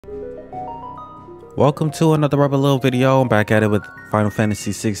Welcome to another Rebel Little video. I'm back at it with Final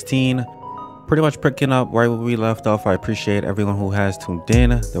Fantasy 16. Pretty much picking up right where we left off. I appreciate everyone who has tuned in,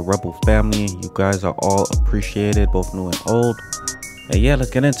 the Rebel family. You guys are all appreciated, both new and old. And yeah,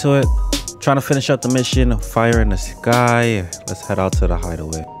 let's get into it. Trying to finish up the mission, Fire in the Sky. Let's head out to the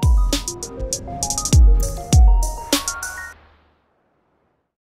hideaway.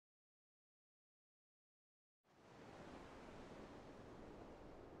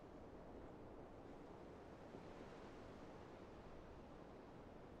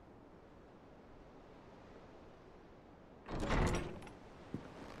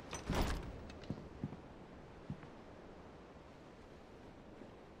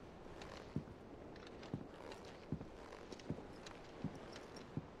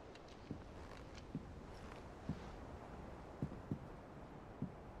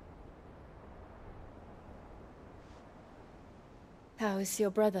 How is your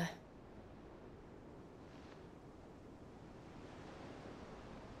brother?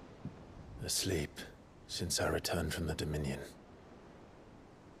 Asleep since I returned from the Dominion.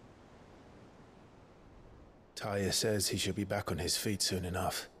 Taya says he should be back on his feet soon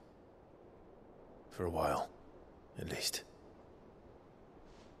enough. For a while, at least.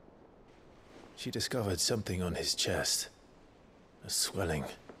 She discovered something on his chest. A swelling,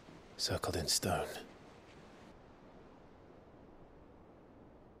 circled in stone.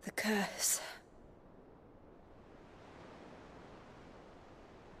 The curse.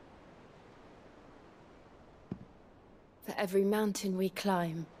 For every mountain we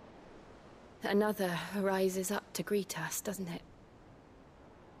climb, another rises up to greet us, doesn't it?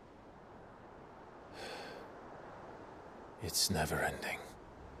 It's never ending.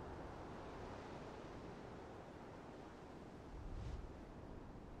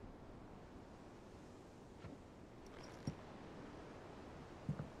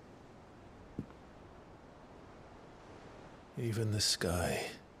 Even the sky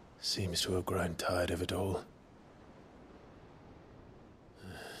seems to have grown tired of it all.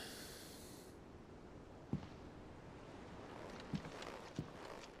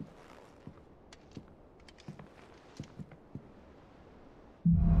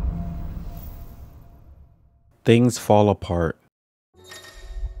 Things fall apart.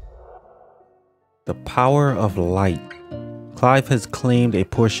 The power of light. Clive has claimed a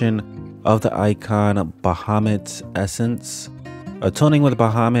portion of the icon Bahamut's essence. Atoning with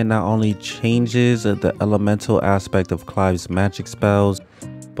Bahamut not only changes the elemental aspect of Clive's magic spells,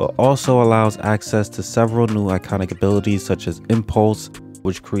 but also allows access to several new iconic abilities such as Impulse,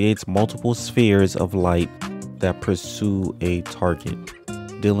 which creates multiple spheres of light that pursue a target,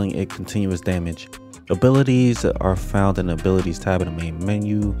 dealing it continuous damage. Abilities are found in the Abilities tab in the main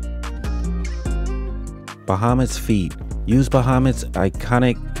menu. Bahamut's feat. Use Bahamut's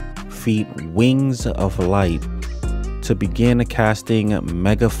iconic feat Wings of Light to begin casting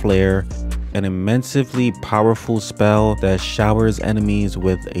Mega Flare, an immensely powerful spell that showers enemies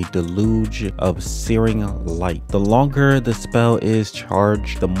with a deluge of searing light. The longer the spell is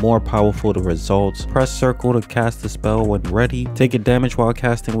charged, the more powerful the results. Press circle to cast the spell when ready. Taking damage while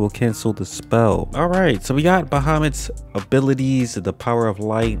casting will cancel the spell. Alright, so we got Bahamut's abilities, the power of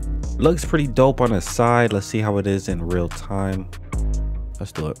light. Looks pretty dope on the side. Let's see how it is in real time.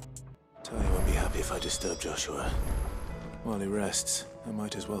 Let's do it. Taya won't be happy if I disturb Joshua. While he rests, I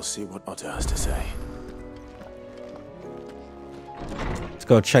might as well see what Otto has to say. Let's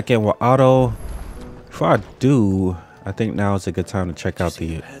go check in with Otto. Before I do, I think now is a good time to check out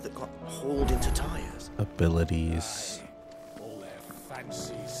the that got hauled into tires. abilities. All their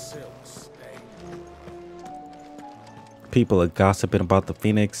fancy silks, People are gossiping about the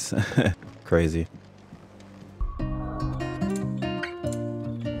Phoenix. Crazy.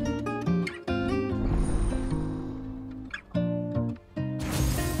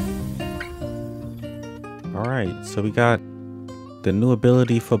 Alright, so we got the new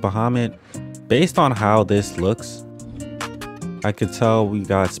ability for Bahamut. Based on how this looks, I could tell we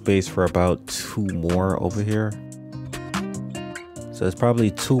got space for about 2 more over here. So there's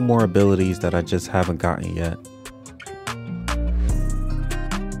probably 2 more abilities that I just haven't gotten yet.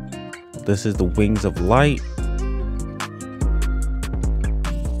 This is the Wings of Light.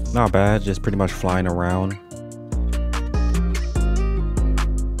 Not bad, just pretty much flying around.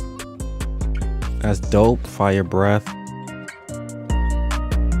 That's dope. Fire Breath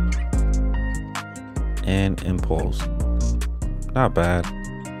and Impulse. Not bad.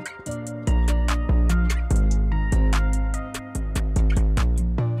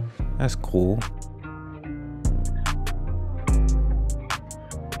 That's cool.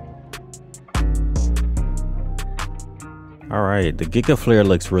 All right, the Giga Flare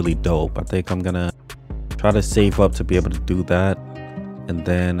looks really dope. I think I'm gonna Try to save up to be able to do that, and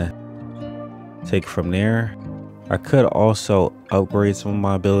then take from there. I could also upgrade some of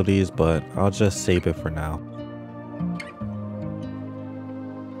my abilities, but I'll just save it for now.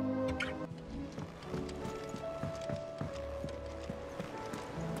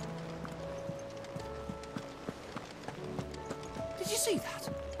 Did you see that?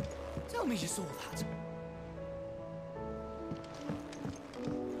 Tell me you saw that.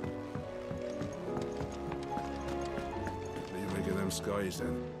 What do you make of them skies,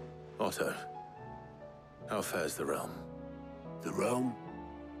 then? Otto, how fares the realm? The realm?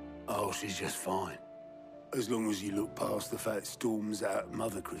 Oh, she's just fine. As long as you look past the fat storms out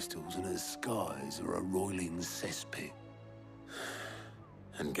mother crystals and her skies are a roiling cesspit.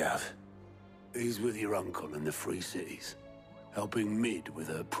 And Gav? He's with your uncle in the Free Cities, helping Mid with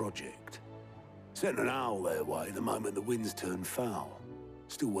her project. Sent an owl their way the moment the winds turned foul.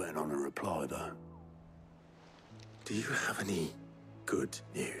 Still waiting on a reply, though. Do you have any good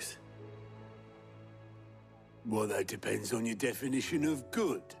news? Well, that depends on your definition of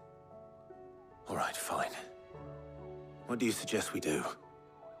good. All right, fine. What do you suggest we do?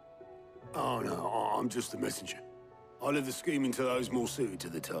 Oh, no, I'm just the messenger. I leave the scheming to those more suited to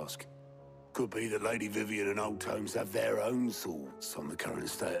the task. Could be that Lady Vivian and Old Tomes have their own thoughts on the current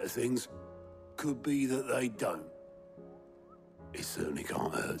state of things. Could be that they don't. It certainly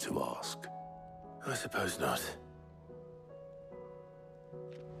can't hurt to ask. I suppose not.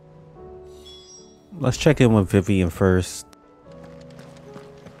 Let's check in with Vivian first.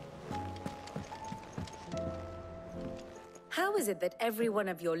 How is it that every one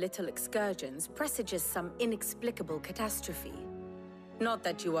of your little excursions presages some inexplicable catastrophe? Not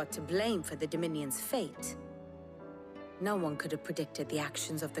that you are to blame for the Dominion's fate. No one could have predicted the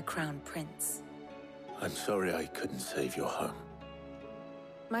actions of the Crown Prince. I'm sorry I couldn't save your home.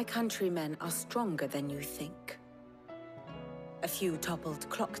 My countrymen are stronger than you think. A few toppled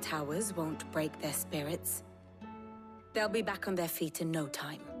clock towers won't break their spirits. They'll be back on their feet in no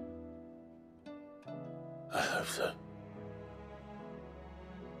time. I hope so.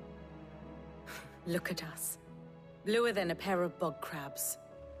 Look at us. Bluer than a pair of bog crabs.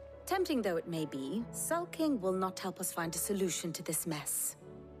 Tempting though it may be, sulking will not help us find a solution to this mess.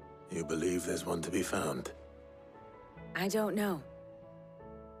 You believe there's one to be found? I don't know.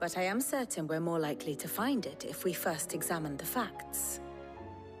 But I am certain we're more likely to find it if we first examine the facts.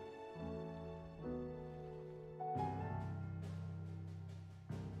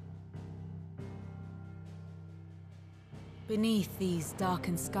 Beneath these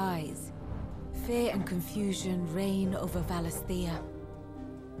darkened skies, fear and confusion reign over Valisthea.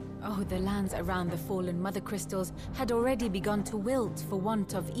 Oh, the lands around the fallen mother crystals had already begun to wilt for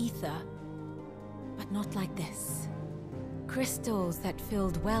want of ether. But not like this. Crystals that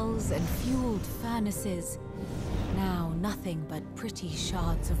filled wells and fueled furnaces, now nothing but pretty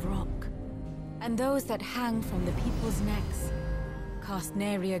shards of rock. And those that hang from the people's necks cast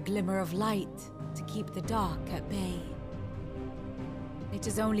nary a glimmer of light to keep the dark at bay. It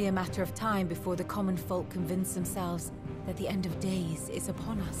is only a matter of time before the common folk convince themselves that the end of days is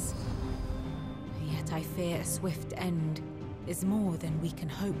upon us. Yet I fear a swift end is more than we can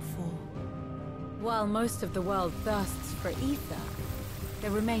hope for. While most of the world thirsts for ether, the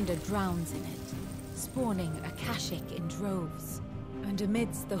remainder drowns in it, spawning Akashic in droves. And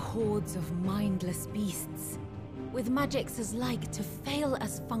amidst the hordes of mindless beasts, with magics as like to fail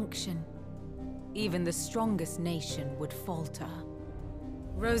as function, even the strongest nation would falter.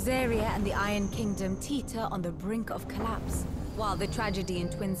 Rosaria and the Iron Kingdom teeter on the brink of collapse, while the tragedy in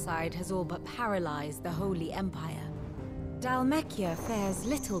Twinside has all but paralyzed the Holy Empire. Dalmekia fares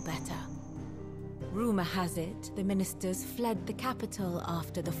little better. Rumor has it the ministers fled the capital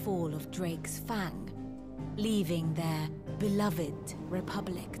after the fall of Drake's Fang, leaving their beloved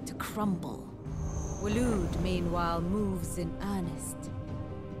republic to crumble. Waloed, meanwhile, moves in earnest.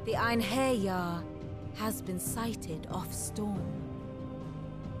 The Einherjar has been sighted off-storm.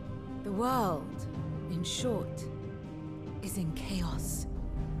 The world, in short, is in chaos.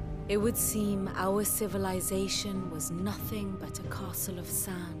 It would seem our civilization was nothing but a castle of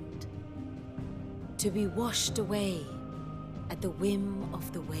sand, to be washed away at the whim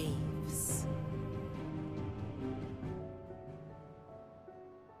of the waves.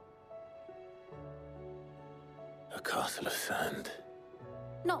 A castle of sand.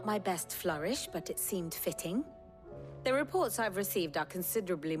 Not my best flourish, but it seemed fitting. The reports I've received are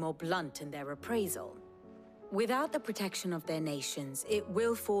considerably more blunt in their appraisal. Without the protection of their nations, it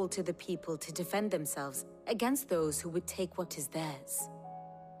will fall to the people to defend themselves against those who would take what is theirs.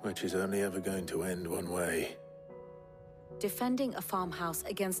 Which is only ever going to end one way. Defending a farmhouse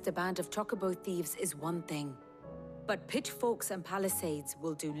against a band of chocobo thieves is one thing, but pitchforks and palisades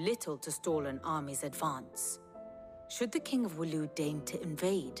will do little to stall an army's advance. Should the King of Waloed deign to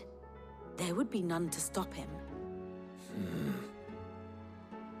invade, there would be none to stop him.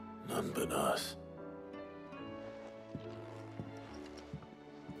 None but us.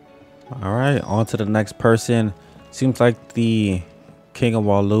 All right, on to the next person. Seems like the King of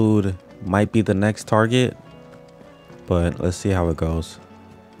Waloed might be the next target, but let's see how it goes.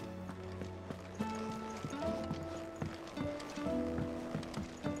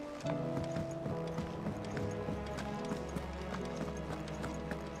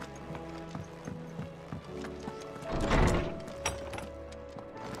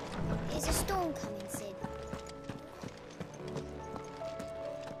 Is a storm coming, Sid?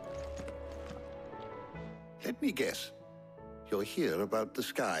 Let me guess. You're here about the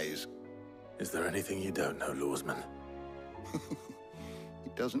skies. Is there anything you don't know, Lawsman?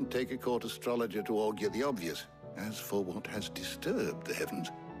 It doesn't take a court astrologer to augur the obvious. As for what has disturbed the heavens,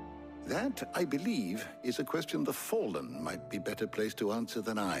 that, I believe, is a question the Fallen might be better placed to answer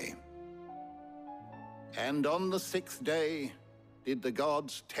than I. And on the 6th day did the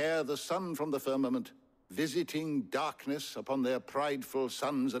gods tear the sun from the firmament, visiting darkness upon their prideful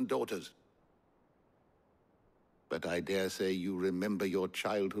sons and daughters. But I dare say you remember your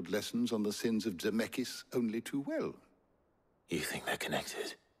childhood lessons on the sins of Zemeckis only too well. You think they're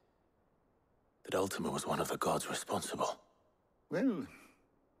connected? That Ultima was one of the gods responsible? Well,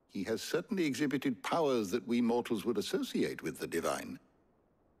 he has certainly exhibited powers that we mortals would associate with the divine.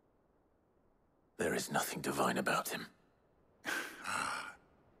 There is nothing divine about him.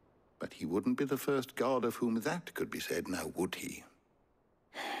 But he wouldn't be the first god of whom that could be said, now would he?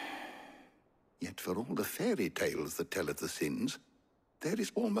 Yet for all the fairy tales that tell of the sins, there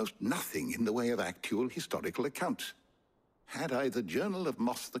is almost nothing in the way of actual historical accounts. Had I the Journal of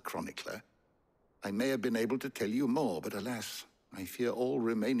Moss the Chronicler, I may have been able to tell you more, but alas, I fear all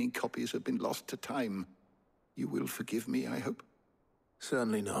remaining copies have been lost to time. You will forgive me, I hope?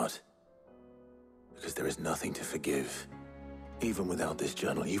 Certainly not. Because there is nothing to forgive. Even without this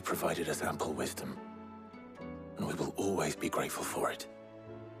journal, you've provided us ample wisdom. And we will always be grateful for it.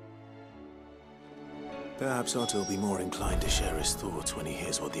 Perhaps Otto will be more inclined to share his thoughts when he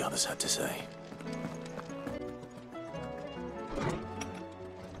hears what the others had to say.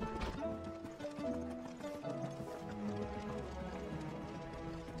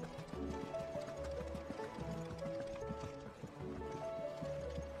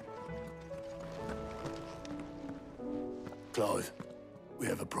 Clive, we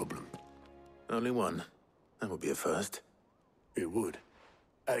have a problem. Only one. That would be a first. It would.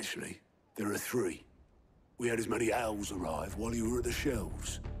 Actually, there are 3. We had as many owls arrive while you were at the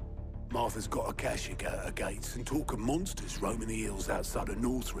shelves. Martha's got a Akashic out her gates, and talk of monsters roaming the hills outside of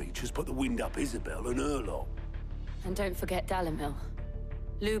Northreach has put the wind up Isabel and her lot. And don't forget Dalimil.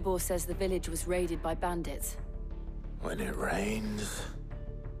 Lubor says the village was raided by bandits. When it rains...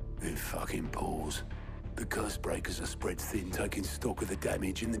 It fucking pours. The curse breakers are spread thin, taking stock of the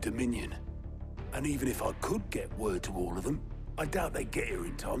damage in the Dominion. And even if I could get word to all of them, I doubt they'd get here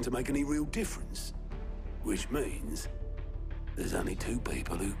in time to make any real difference. Which means there's only 2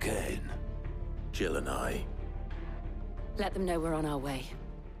 people who can. Jill and I. Let them know we're on our way.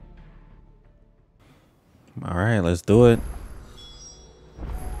 All right, let's do it.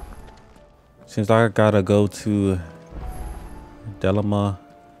 Seems like I gotta go to Delima.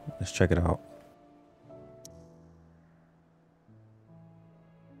 Let's check it out.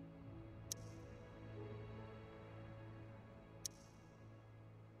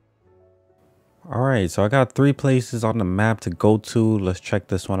 All right, so I got 3 places on the map to go to. Let's check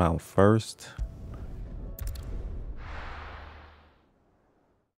this one out first.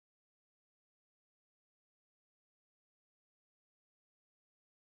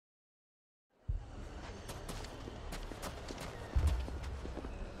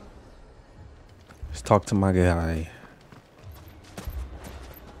 Let's talk to my guy.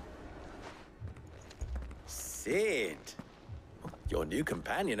 Sid, your new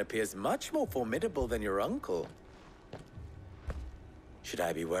companion appears much more formidable than your uncle. Should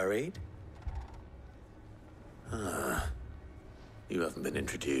I be worried? You haven't been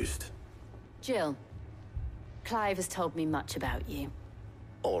introduced. Jill, Clive has told me much about you.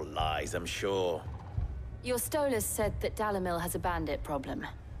 All lies, I'm sure. Your Stolas said that Dalimil has a bandit problem.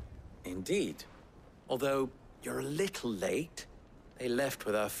 Indeed. Although, you're a little late. They left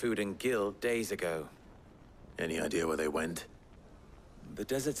with our food and guild days ago. Any idea where they went? The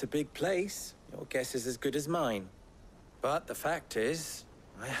desert's a big place. Your guess is as good as mine. But the fact is,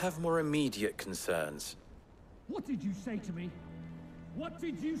 I have more immediate concerns. What did you say to me? What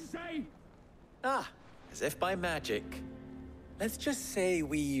did you say? Ah, as if by magic. Let's just say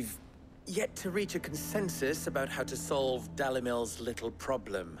we've yet to reach a consensus about how to solve Dalimil's little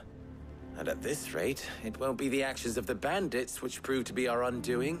problem. And at this rate, it won't be the actions of the bandits which prove to be our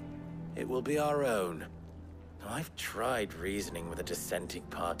undoing. It will be our own. I've tried reasoning with the dissenting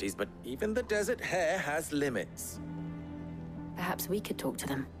parties, but even the Desert Hare has limits. Perhaps we could talk to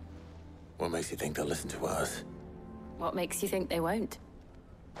them. What makes you think they'll listen to us? What makes you think they won't?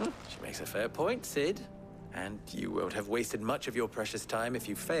 She makes a fair point, Sid. And you won't have wasted much of your precious time if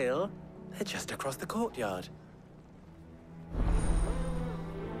you fail. They're just across the courtyard.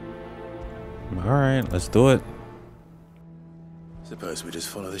 All right, let's do it. Suppose we just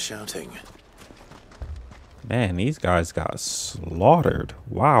follow the shouting. Man, these guys got slaughtered.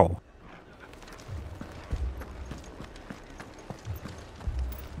 Wow.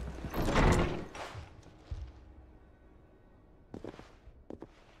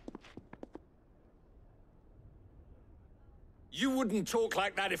 You wouldn't talk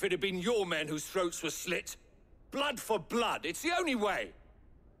like that if it had been your men whose throats were slit. Blood for blood, it's the only way.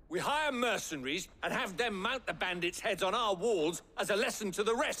 We hire mercenaries and have them mount the bandits' heads on our walls as a lesson to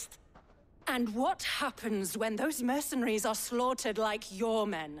the rest. And what happens when those mercenaries are slaughtered like your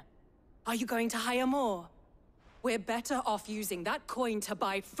men? Are you going to hire more? We're better off using that coin to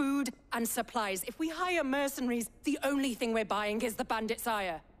buy food and supplies. If we hire mercenaries, the only thing we're buying is the bandits'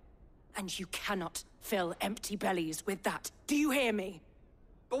 ire. And you cannot fill empty bellies with that. Do you hear me?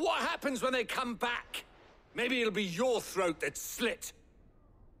 But what happens when they come back? Maybe it'll be your throat that's slit.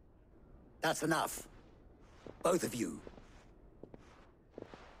 That's enough. Both of you.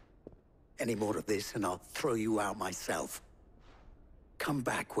 Any more of this and I'll throw you out myself. Come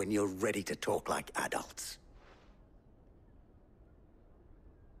back when you're ready to talk like adults.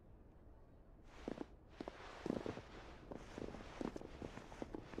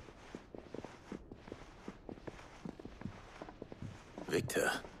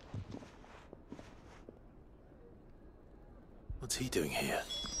 Victor. What's he doing here?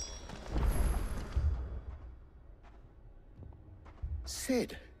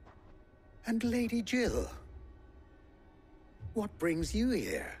 Sid. And Lady Jill. What brings you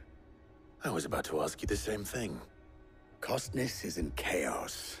here? I was about to ask you the same thing. Costness is in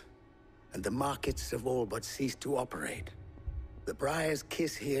chaos, and the markets have all but ceased to operate. The Briar's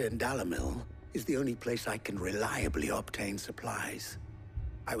Kiss here in Dalimil is the only place I can reliably obtain supplies.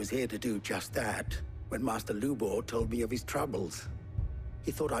 I was here to do just that when Master Lubor told me of his troubles.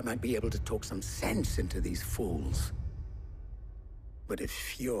 He thought I might be able to talk some sense into these fools. But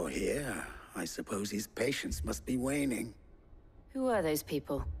if you're here, I suppose his patience must be waning. Who are those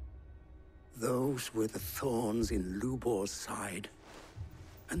people? Those were the thorns in Lubor's side.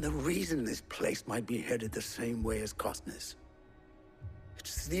 And the reason this place might be headed the same way as Costness.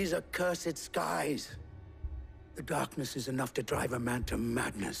 It's these accursed skies. The darkness is enough to drive a man to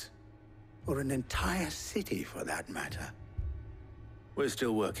madness. Or an entire city, for that matter. We're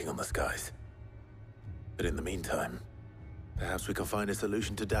still working on the skies. But in the meantime, perhaps we can find a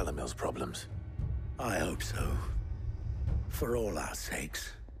solution to Dalimil's problems. I hope so. For all our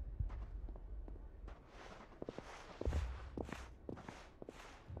sakes.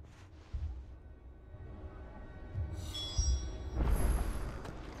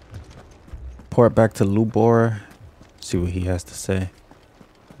 Port back to Lubor. See what he has to say.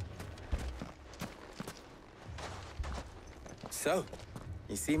 So,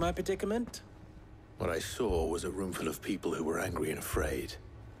 you see my predicament? What I saw was a room full of people who were angry and afraid.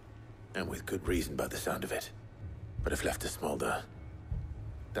 And with good reason by the sound of it. But if left to smolder,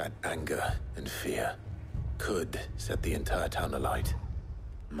 that anger and fear could set the entire town alight.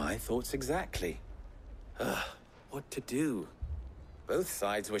 My thoughts exactly. What to do? Both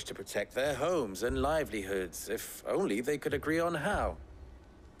sides wish to protect their homes and livelihoods, if only they could agree on how.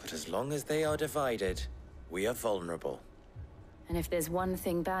 But as long as they are divided, we are vulnerable. And if there's one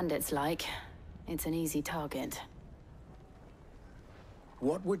thing bandits like, it's an easy target.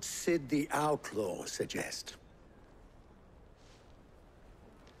 What would Sid the Outlaw suggest?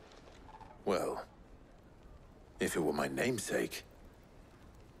 Well, if it were my namesake,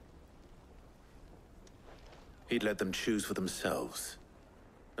 he'd let them choose for themselves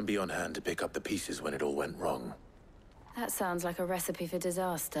and be on hand to pick up the pieces when it all went wrong. That sounds like a recipe for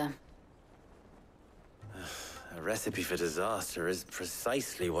disaster. A recipe for disaster is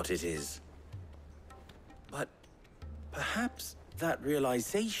precisely what it is. But perhaps that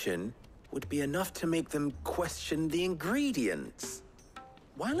realization would be enough to make them question the ingredients.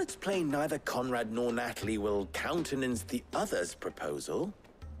 While it's plain neither Conrad nor Natalie will countenance the other's proposal,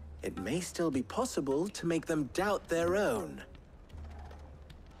 it may still be possible to make them doubt their own.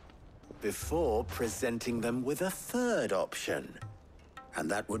 Before presenting them with a third option. And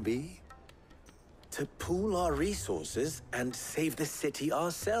that would be? To pool our resources and save the city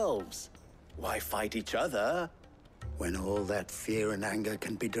ourselves. Why fight each other? When all that fear and anger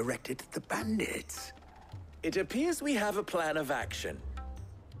can be directed at the bandits. It appears we have a plan of action.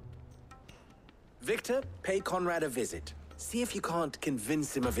 Victor, pay Conrad a visit. See if you can't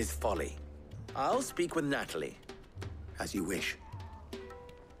convince him of his folly. I'll speak with Natalie. As you wish.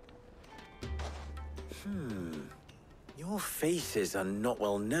 Your faces are not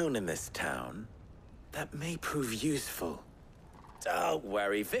well known in this town. That may prove useful. Don't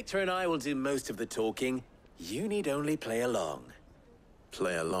worry, Victor and I will do most of the talking. You need only play along.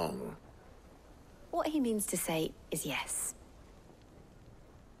 Play along? What he means to say is yes.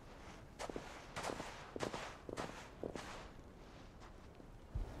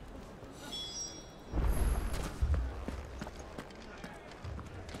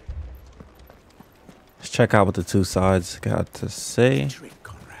 Let's check out what the two sides got to say.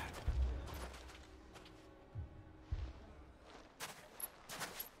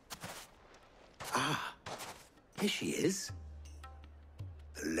 Here she is.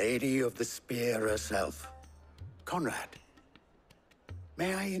 The Lady of the Spear herself. Conrad,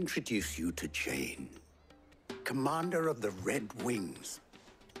 may I introduce you to Jane, commander of the Red Wings,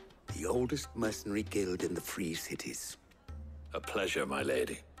 the oldest mercenary guild in the Free Cities. A pleasure, my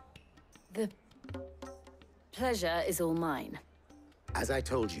lady. The pleasure is all mine. As I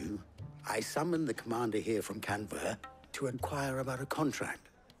told you, I summoned the commander here from Canver to inquire about a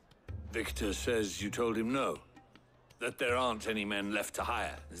contract. Victor says you told him no. That there aren't any men left to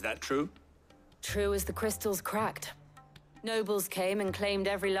hire. Is that true? True as the crystals cracked. Nobles came and claimed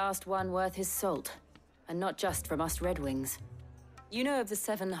every last one worth his salt. And not just from us Red Wings. You know of the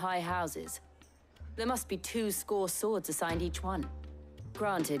 7 high houses. There must be 2 swords assigned each one.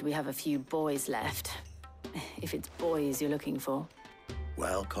 Granted, we have a few boys left. If it's boys you're looking for.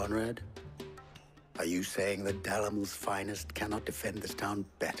 Well, Conrad, are you saying that Dalamel's finest cannot defend this town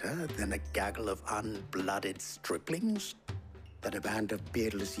better than a gaggle of unblooded striplings? That a band of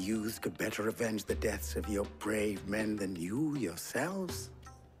beardless youths could better avenge the deaths of your brave men than you yourselves?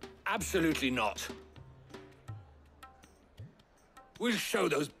 Absolutely not. We'll show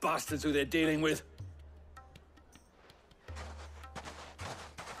those bastards who they're dealing with.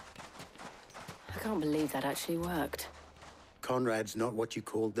 I can't believe that actually worked. Conrad's not what you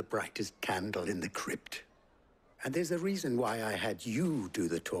called the brightest candle in the crypt. And there's a reason why I had you do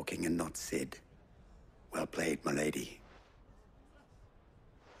the talking and not Sid. Well played, my lady.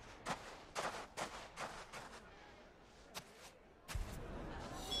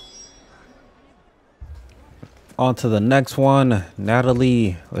 On to the next one.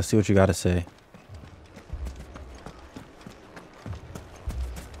 Natalie, let's see what you got to say.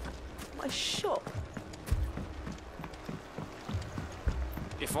 My shop.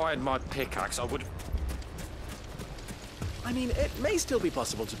 If I had my pickaxe, I would... I mean, it may still be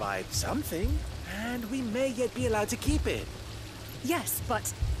possible to buy something, and we may yet be allowed to keep it. Yes,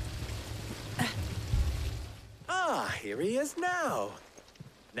 but... Here he is now.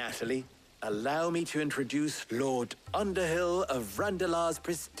 Natalie, allow me to introduce Lord Underhill of Randalar's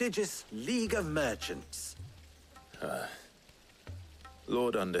prestigious League of Merchants.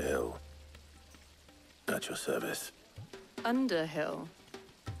 Lord Underhill. At your service. Underhill?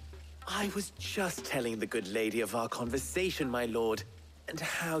 I was just telling the good lady of our conversation, my lord, and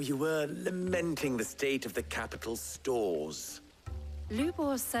how you were lamenting the state of the capital's stores.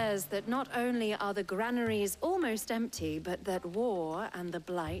 Lubor says that not only are the granaries almost empty, but that war and the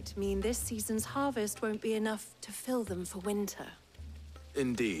Blight mean this season's harvest won't be enough to fill them for winter.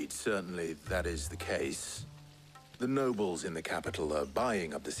 Indeed, certainly that is the case. The nobles in the capital are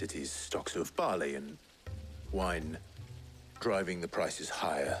buying up the city's stocks of barley and wine, driving the prices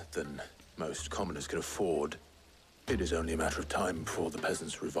higher than most commoners can afford. It is only a matter of time before the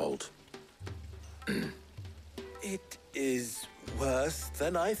peasants revolt. It is worse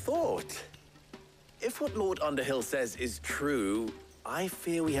than I thought. If what Lord Underhill says is true, I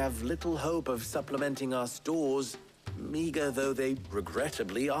fear we have little hope of supplementing our stores, meager though they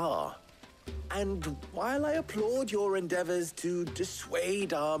regrettably are. And while I applaud your endeavors to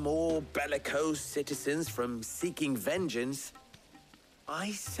dissuade our more bellicose citizens from seeking vengeance,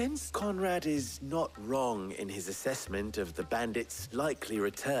 I sense Conrad is not wrong in his assessment of the bandits' likely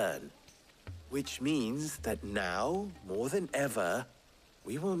return. Which means that now, more than ever,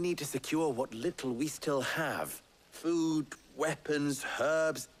 we will need to secure what little we still have. Food, weapons,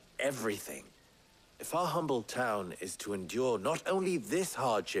 herbs, everything. If our humble town is to endure not only this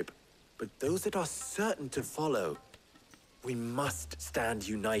hardship, but those that are certain to follow, we must stand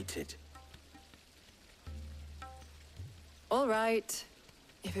united. All right.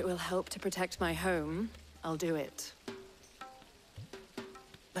 If it will help to protect my home, I'll do it.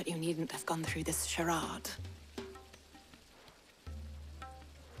 But you needn't have gone through this charade.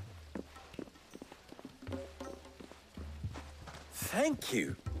 Thank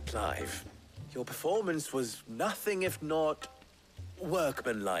you, Clive. Your performance was nothing if not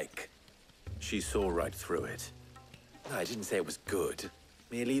workmanlike. She saw right through it. I didn't say it was good,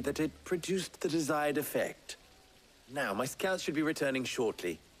 merely that it produced the desired effect. Now, my scouts should be returning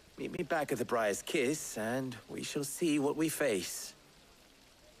shortly. Meet me back at the Briar's Kiss, and we shall see what we face.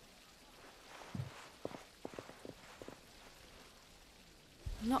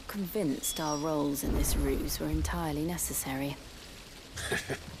 I'm not convinced our roles in this ruse were entirely necessary.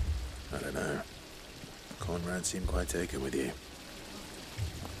 I don't know. Conrad seemed quite taken with you.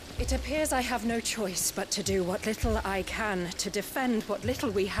 It appears I have no choice but to do what little I can to defend what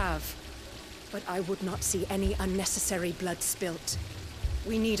little we have. But I would not see any unnecessary blood spilt.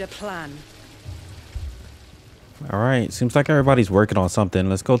 We need a plan. All right, seems like everybody's working on something.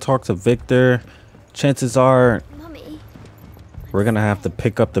 Let's go talk to Victor. Chances are we're gonna have to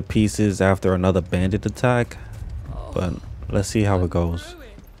pick up the pieces after another bandit attack, but let's see how it goes.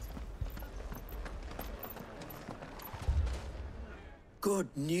 Good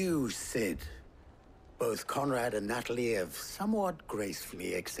news, Sid. Both Conrad and Natalie have somewhat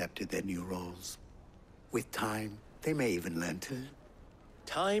gracefully accepted their new roles. With time, they may even learn to.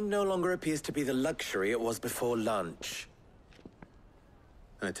 Time no longer appears to be the luxury it was before lunch.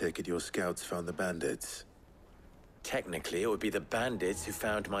 I take it your scouts found the bandits. Technically, it would be the bandits who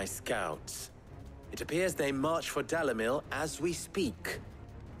found my scouts. It appears they march for Dalimil as we speak.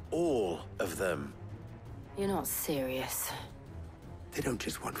 All of them. You're not serious. They don't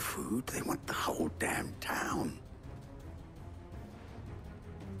just want food, they want the whole damn town.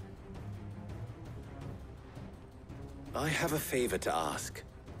 I have a favor to ask.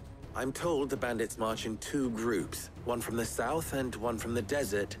 I'm told the bandits march in two groups, one from the south and one from the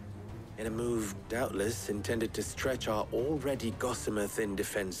desert, in a move doubtless intended to stretch our already gossamer-thin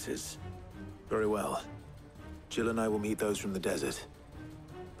defenses. Very well. Jill and I will meet those from the desert.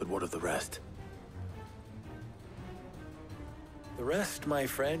 But what of the rest? The rest, my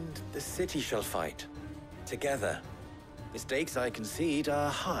friend, the city shall fight. Together. The stakes, I concede, are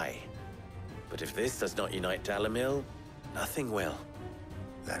high. But if this does not unite Dalimil, nothing will.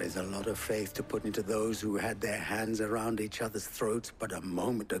 That is a lot of faith to put into those who had their hands around each other's throats but a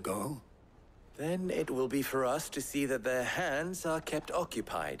moment ago. Then it will be for us to see that their hands are kept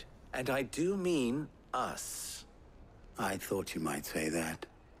occupied. And I do mean us. I thought you might say that.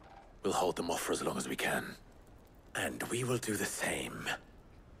 We'll hold them off for as long as we can. And we will do the same.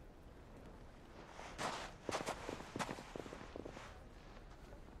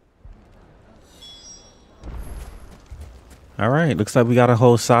 All right, looks like we got a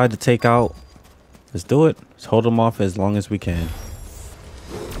whole side to take out. Let's do it. Let's hold them off as long as we can.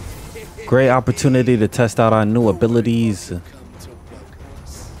 Great opportunity to test out our new abilities.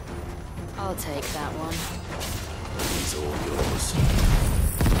 I'll take that one. It's all yours.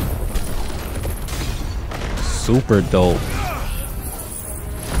 Super dope.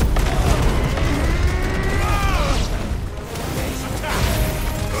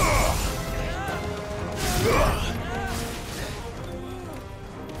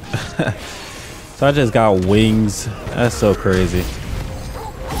 So I just got wings. That's so crazy.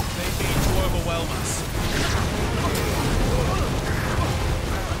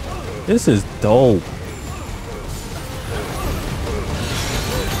 This is dope.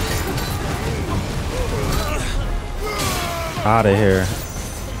 Out of here.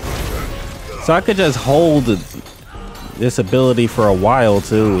 So I could just hold this ability for a while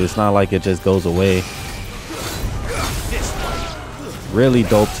too. It's not like it just goes away. Really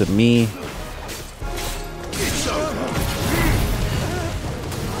dope to me.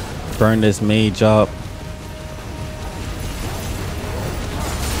 Burn this mage up.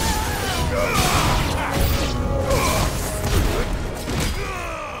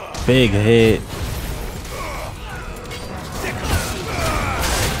 Big hit.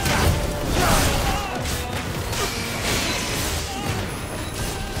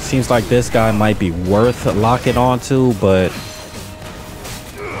 Seems like this guy might be worth locking onto, but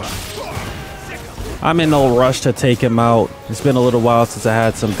I'm in no rush to take him out. It's been a little while since I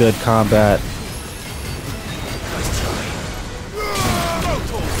had some good combat.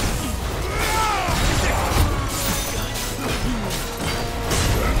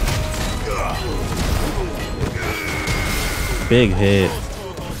 Big hit.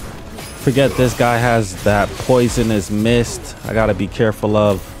 Forget this guy has that poisonous mist. I gotta be careful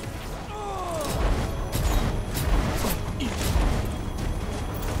of.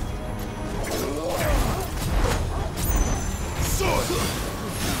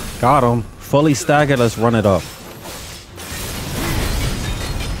 Got him. Fully staggered. Let's run it up.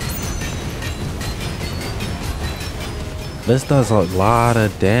 This does a lot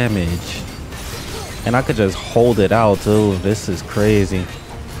of damage. And I could just hold it out too. This is crazy.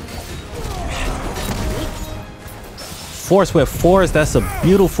 Force with force. That's a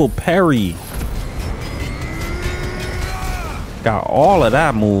beautiful parry. Got all of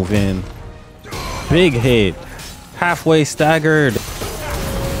that moving. Big hit. Halfway staggered.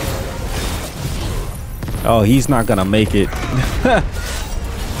 Oh, he's not gonna make it.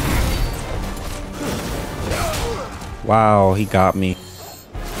 Wow, he got me.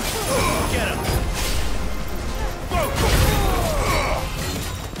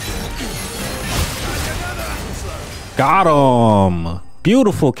 Got him.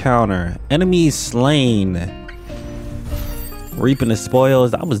 Beautiful counter. Enemies slain. Reaping the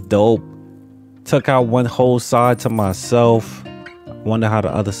spoils. That was dope. Took out one whole side to myself. Wonder how the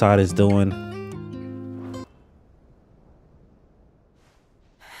other side is doing.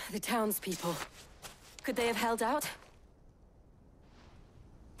 The townspeople. Could they have held out?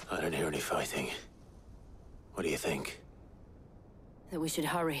 I don't hear any fighting. What do you think? That we should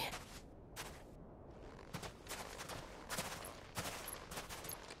hurry.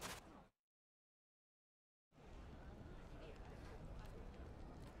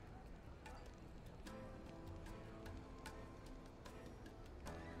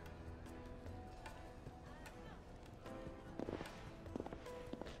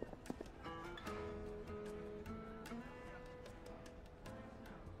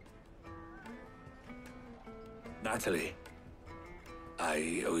 Natalie,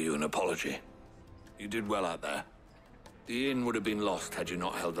 I owe you an apology. You did well out there. The inn would have been lost had you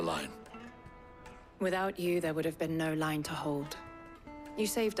not held the line. Without you, there would have been no line to hold. You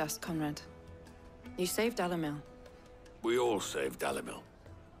saved us, Conrad. You saved Dalimil. We all saved Dalimil.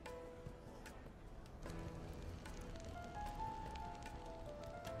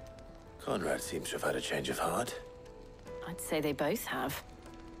 Conrad seems to have had a change of heart. I'd say they both have.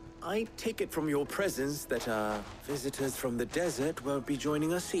 I take it from your presence that our visitors from the desert won't be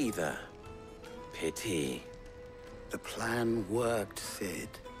joining us either. Pity. The plan worked, Sid.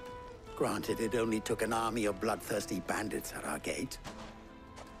 Granted, it only took an army of bloodthirsty bandits at our gate.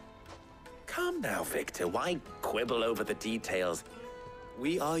 Calm now, Victor. Why quibble over the details?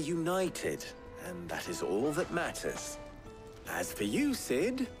 We are united, and that is all that matters. As for you,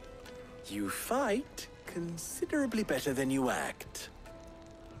 Sid, you fight considerably better than you act.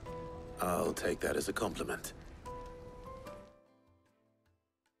 I'll take that as a compliment.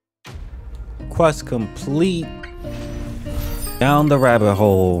 Quest complete. Down the rabbit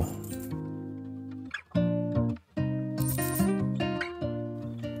hole.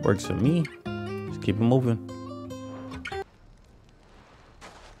 Works for me. Just keep it moving.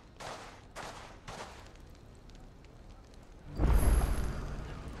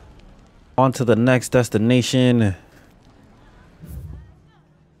 On to the next destination.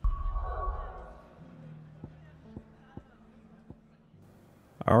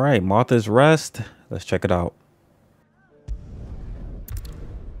 All right, Martha's Rest. Let's check it out.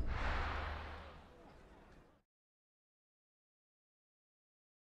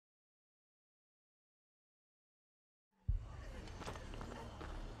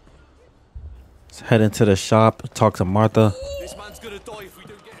 Let's head into the shop, talk to Martha. This man's gonna die if we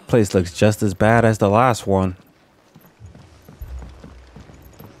don't get him. Place looks just as bad as the last one.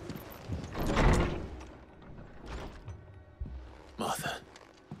 Martha,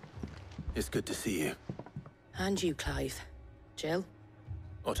 it's good to see you. And you, Clive. Jill?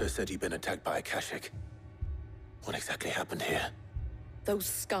 Otto said you'd been attacked by a Kashik. What exactly happened here? Those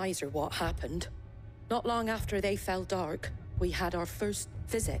skies are what happened. Not long after they fell dark, we had our first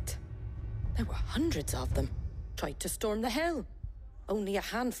visit. There were hundreds of them. Tried to storm the hill. Only a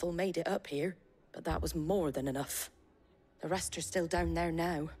handful made it up here, but that was more than enough. The rest are still down there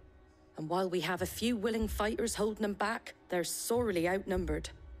now. And while we have a few willing fighters holding them back, they're sorely outnumbered.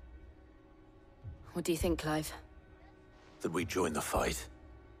 What do you think, Clive? That we join the fight?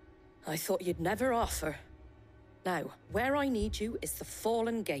 I thought you'd never offer. Now, where I need you is the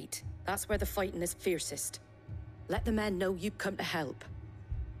Fallen Gate. That's where the fighting is fiercest. Let the men know you've come to help.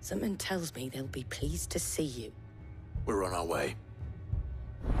 Something tells me they'll be pleased to see you. We're on our way.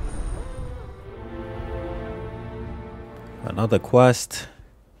 Another quest.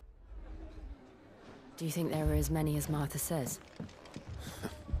 Do you think there are as many as Martha says?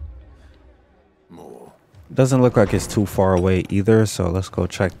 More. Doesn't look like it's too far away either, so let's go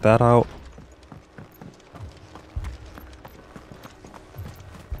check that out.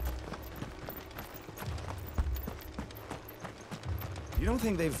 You don't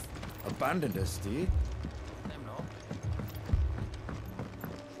think they've abandoned us, do you?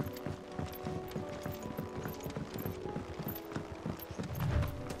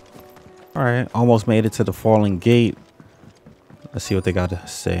 All right, almost made it to the fallen gate. Let's see what they got to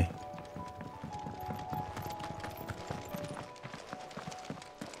say.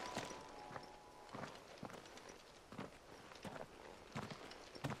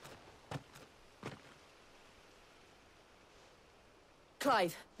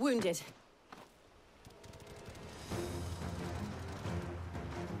 Clive, wounded.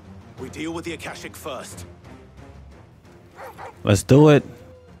 We deal with the Akashic first. Let's do it.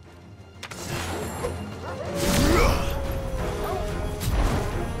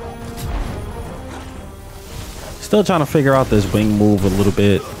 Still trying to figure out this wing move a little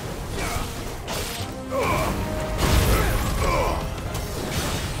bit.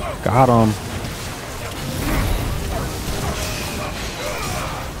 Got him.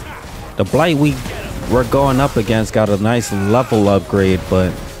 The Blight we're going up against got a nice level upgrade,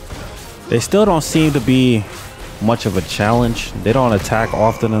 but they still don't seem to be much of a challenge. They don't attack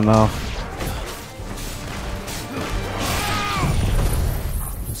often enough.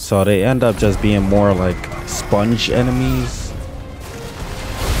 So they end up just being more like sponge enemies.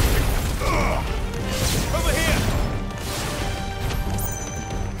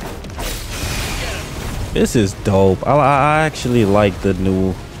 This is dope. I actually like the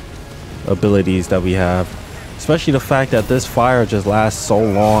new abilities that we have, especially the fact that this fire just lasts so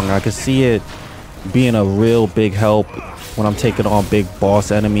long. I can see it being a real big help when I'm taking on big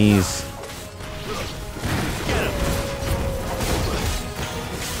boss enemies.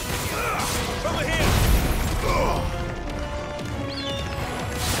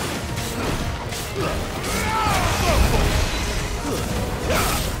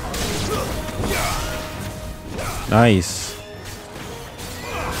 Nice.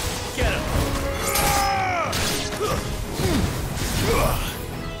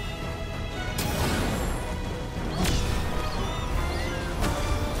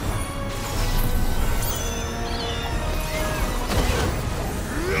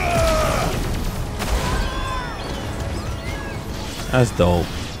 That's dope.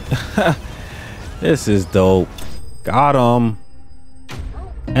 This is dope. Got him.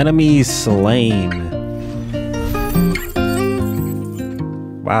 Enemies slain.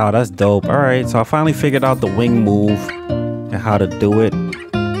 Wow, that's dope. All right, so I finally figured out the wing move and how to do it.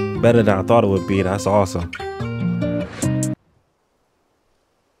 Better than I thought it would be. That's awesome.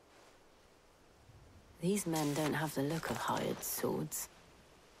 These men don't have the look of hired swords.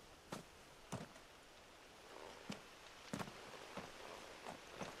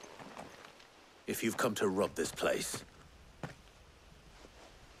 If you've come to rob this place,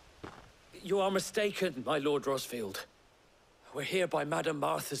 You are mistaken, my Lord Rosfield. We're here by Madame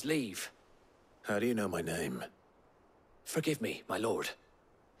Martha's leave. how do you know my name? Forgive me, my lord.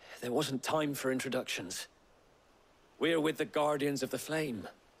 There wasn't time for introductions. We're with the Guardians of the Flame.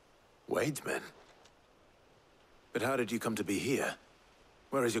 Wade's men? But how did you come to be here?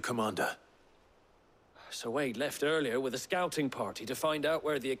 Where is your commander? Sir Wade left earlier with a scouting party to find out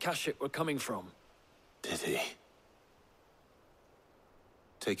where the Akashic were coming from. Did he?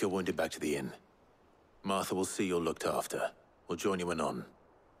 Take your wounded back to the inn. Martha will see you're looked after. We'll join you anon.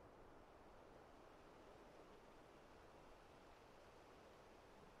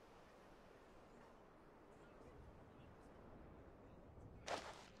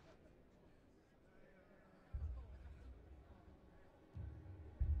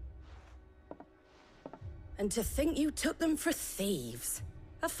 And to think you took them for thieves.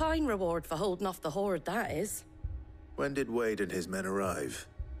 A fine reward for holding off the horde, that is. When did Wade and his men arrive?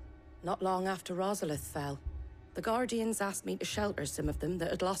 Not long after Rosalith fell. The Guardians asked me to shelter some of them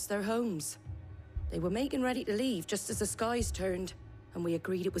that had lost their homes. They were making ready to leave just as the skies turned, and we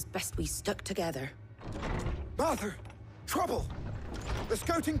agreed it was best we stuck together. Martha! Trouble! The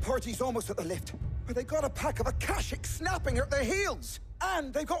scouting party's almost at the lift, but they got a pack of Akashic snapping at their heels!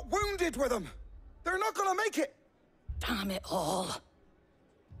 And they've got wounded with them! They're not gonna make it! Damn it all.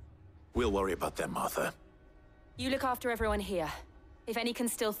 We'll worry about them, Martha. You look after everyone here. If any can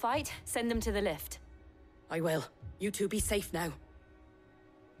still fight, send them to the lift. I will. You two be safe now.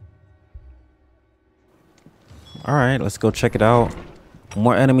 All right, let's go check it out.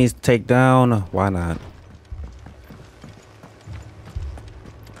 More enemies to take down. Why not?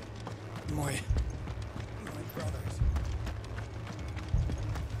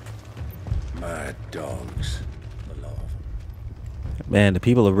 Man, the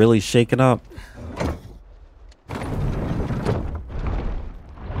people are really shaking up.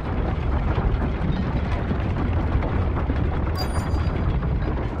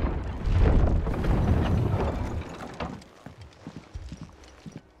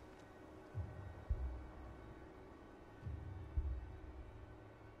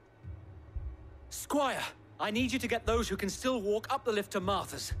 Squire, I need you to get those who can still walk up the lift to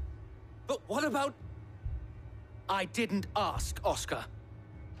Martha's. But what about... I didn't ask, Oscar.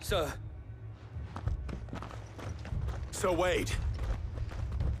 Sir. Sir Wade.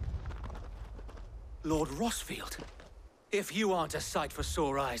 Lord Rossfield. If you aren't a sight for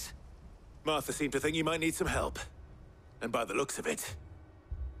sore eyes. Martha seemed to think you might need some help. And by the looks of it...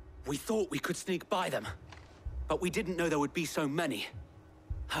 We thought we could sneak by them. But we didn't know there would be so many.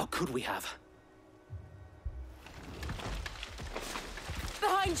 How could we have?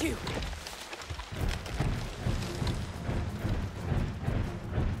 Behind you!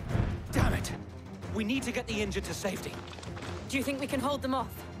 Damn it! We need to get the injured to safety. Do you think we can hold them off?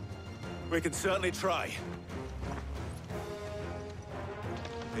 We can certainly try.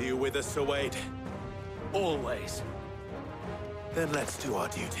 Are you with us, Sir Wade? Always. Then let's do our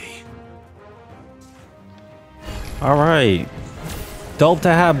duty. All right. Dope to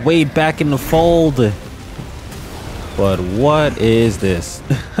have Wade back in the fold. But what is this?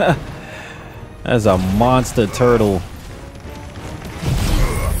 That's a monster turtle.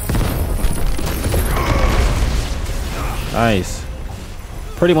 Nice.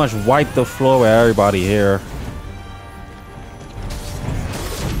 Pretty much wiped the floor with everybody here.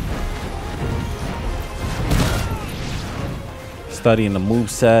 Studying the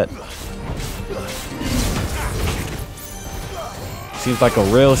moveset. Seems like a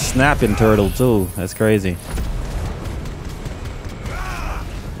real snapping turtle too. That's crazy.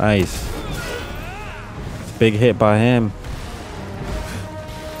 Nice. Big hit by him.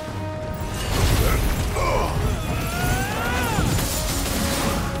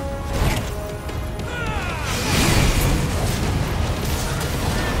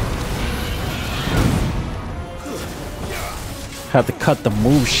 Had to cut the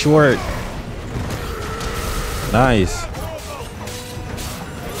move short. Nice.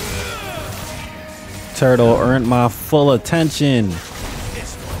 Turtle earned my full attention. Too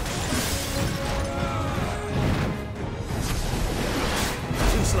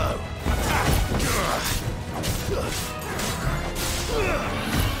slow.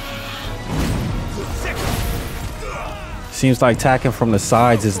 Seems like attacking from the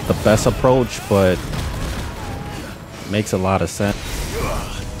sides is the best approach, but makes a lot of sense.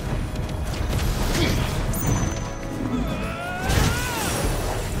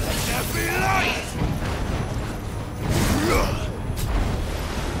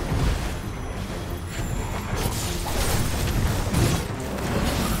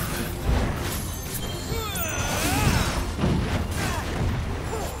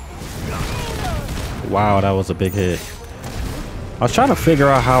 Wow, that was a big hit. I was trying to figure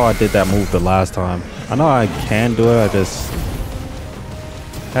out how I did that move the last time. I know I can do it, I just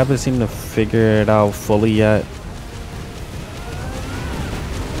haven't seemed to figure it out fully yet.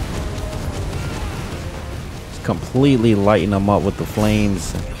 Just completely lighting them up with the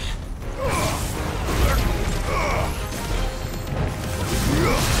flames.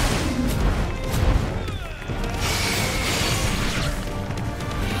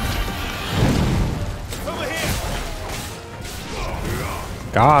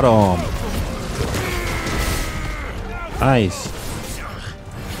 Got him. Nice.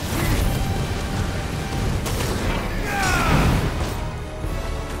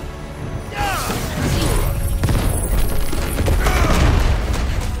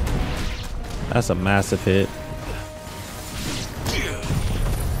 That's a massive hit.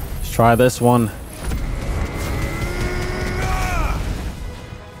 Let's try this one.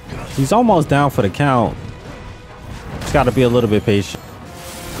 He's almost down for the count. Just got to be a little bit patient.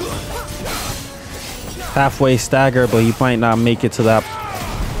 Halfway stagger, but he might not make it to that.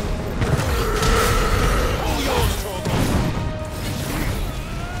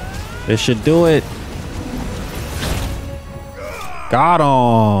 This should do it. Got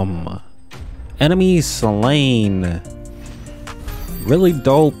him. Enemy slain. Really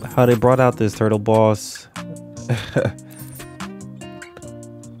dope how they brought out this turtle boss.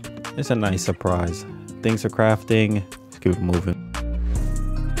 It's a nice surprise. Thanks for crafting. Let's keep it moving.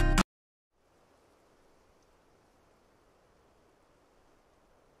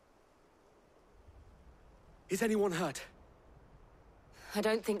 Is anyone hurt? I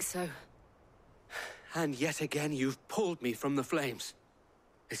don't think so. And yet again, you've pulled me from the flames.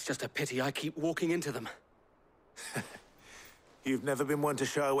 It's just a pity I keep walking into them. You've never been one to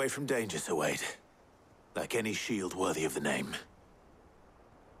shy away from danger, Sir Wade. Like any shield worthy of the name.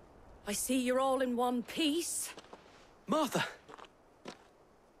 I see you're all in one piece. Martha!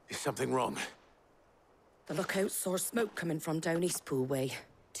 Is something wrong? The lookout saw smoke coming from down Eastpool way.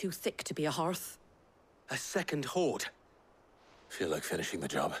 Too thick to be a hearth. A second horde. Feel like finishing the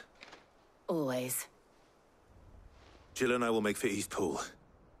job? Always. Jill and I will make for Eastpool.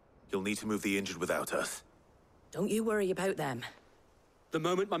 You'll need to move the injured without us. Don't you worry about them. The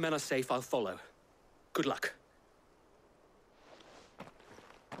moment my men are safe, I'll follow. Good luck.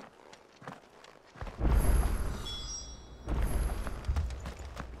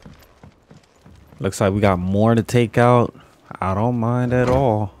 Looks like we got more to take out. I don't mind at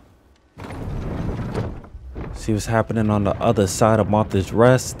all. See what's happening on the other side of Martha's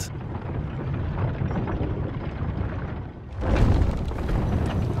Rest.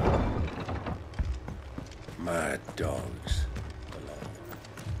 Mad dogs.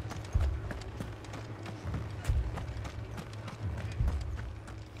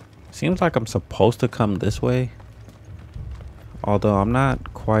 Seems like I'm supposed to come this way. Although I'm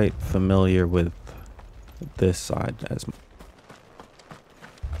not quite familiar with this side as much.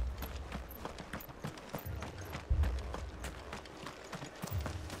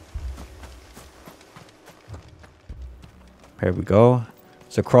 Here we go.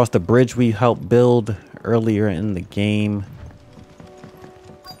 It's across the bridge we helped build earlier in the game.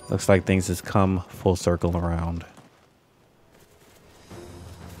 Looks like things has come full circle around.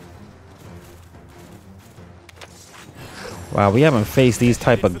 Wow, we haven't faced these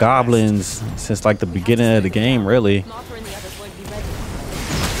type of goblins since like the beginning of the game, really.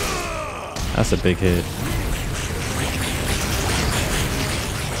 That's a big hit.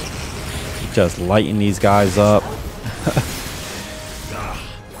 Just lighting these guys up.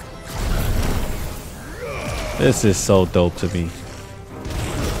 This is so dope to me.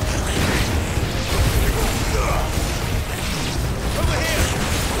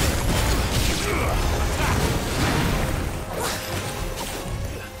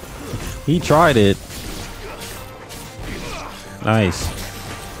 He tried it. Nice.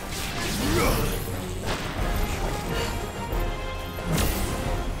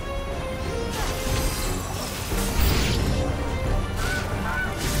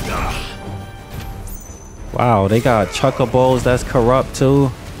 Wow, they got chuckabos that's corrupt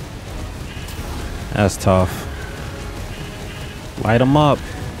too. That's tough. Light them up.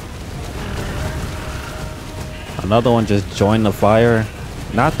 Another one just joined the fire.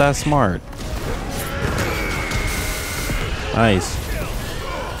 Not that smart. Nice.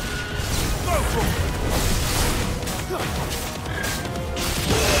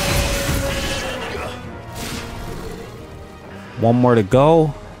 One more to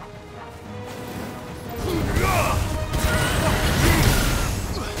go.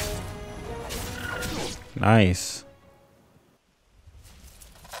 Nice.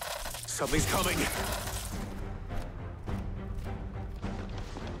 Something's coming.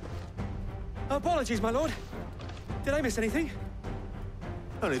 Apologies, my lord. Did I miss anything?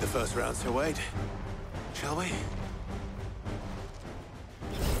 Only the first round, Sir Wade. Shall we?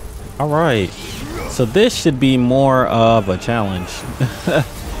 All right. So this should be more of a challenge.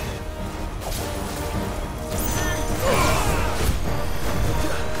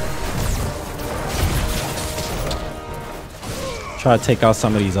 Try to take out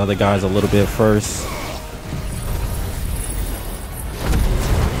some of these other guys a little bit first.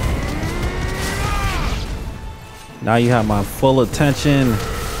 Now you have my full attention.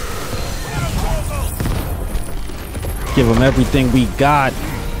 Give them everything we got.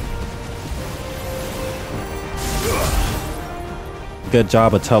 Good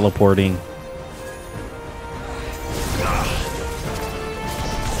job of teleporting.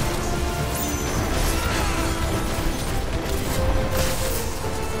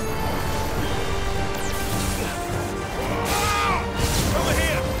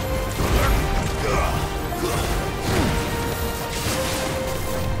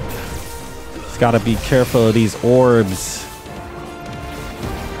 Gotta be careful of these orbs.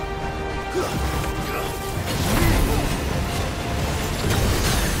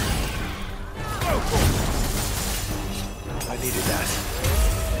 I needed that.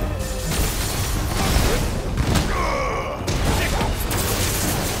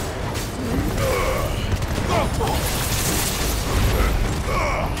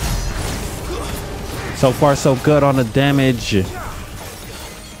 So far, so good on the damage.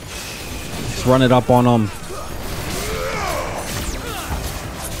 Run it up on them.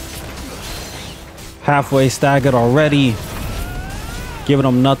 Halfway staggered already. Giving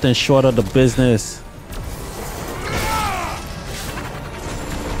them nothing short of the business.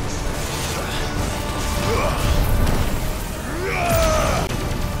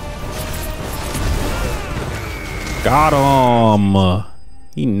 Got him.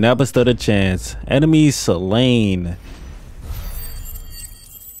 He never stood a chance. Enemies slain.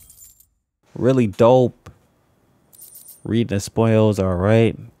 Really dope. Reading the spoils,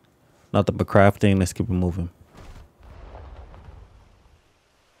 alright. Nothing but crafting. Let's keep it moving.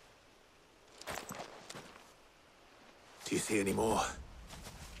 Do you see any more?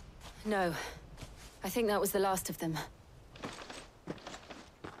 No. I think that was the last of them.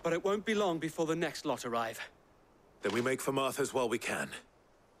 But it won't be long before the next lot arrive. Then we make for Martha's while we can.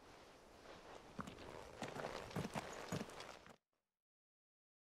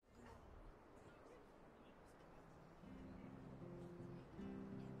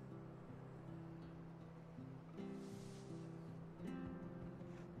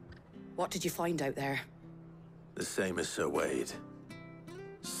 What did you find out there? The same as Sir Wade.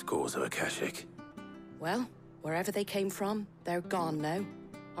 Scores of Akashic. Well, wherever they came from, they're gone now.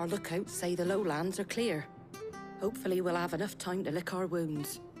 Our lookouts say the lowlands are clear. Hopefully we'll have enough time to lick our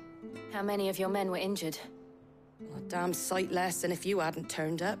wounds. How many of your men were injured? A damn sight less than if you hadn't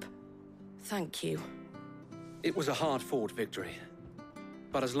turned up. Thank you. It was a hard-fought victory.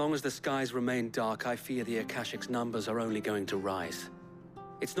 But as long as the skies remain dark, I fear the Akashic's numbers are only going to rise.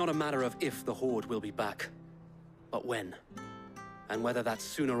 It's not a matter of if the Horde will be back, but when. And whether that's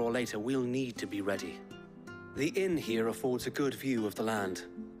sooner or later, we'll need to be ready. The inn here affords a good view of the land,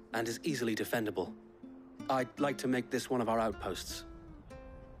 and is easily defendable. I'd like to make this one of our outposts.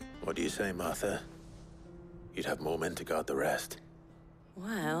 What do you say, Martha? You'd have more men to guard the rest.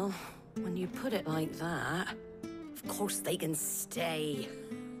 Well, when you put it like that, of course they can stay.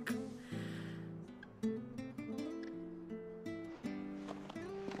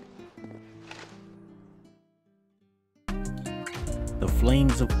 The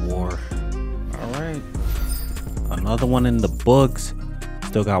Flames of War. Alright. Another one in the books.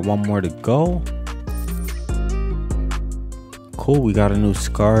 Still got one more to go. Cool, we got a new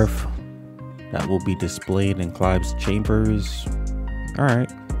scarf that will be displayed in Clive's chambers.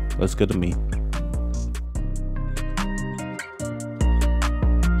 Alright, let's go to meet.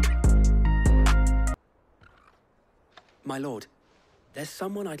 My lord, there's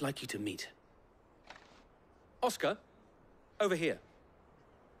someone I'd like you to meet. Oscar, over here.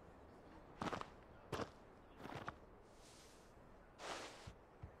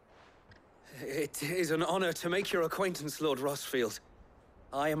 It is an honor to make your acquaintance, Lord Rossfield.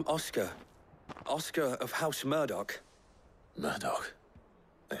 I am Oscar. Oscar of House Murdoch. Murdoch?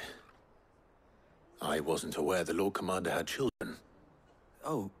 I wasn't aware the Lord Commander had children.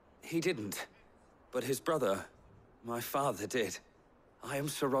 Oh, he didn't. But his brother, my father, did. I am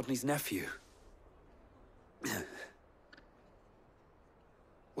Sir Rodney's nephew.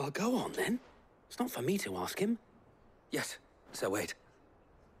 Well, go on, then. It's not for me to ask him. Yes, Sir Wade.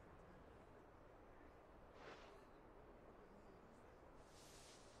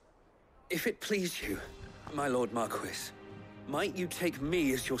 If it please you, my Lord Marquis, might you take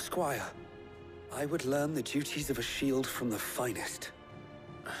me as your squire? I would learn the duties of a shield from the finest.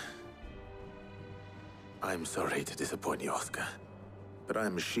 I'm sorry to disappoint you, Oscar, but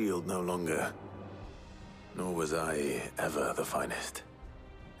I'm a shield no longer. Nor was I ever the finest.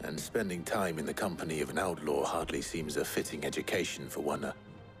 And spending time in the company of an outlaw hardly seems a fitting education for one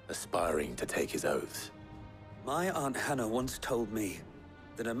aspiring to take his oaths. My Aunt Hannah once told me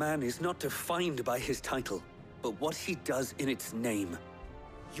that a man is not defined by his title, but what he does in its name.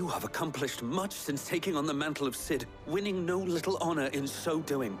 You have accomplished much since taking on the mantle of Cid, winning no little honor in so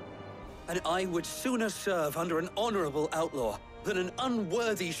doing. And I would sooner serve under an honorable outlaw than an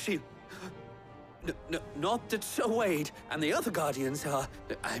unworthy shield. Not that Sir Wade and the other Guardians are...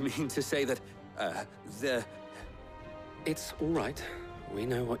 I mean to say that, they're... It's all right. We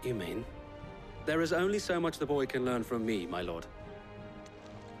know what you mean. There is only so much the boy can learn from me, my lord.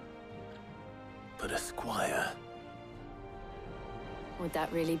 But a squire... Would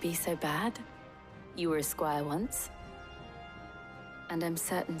that really be so bad? You were a squire once. And I'm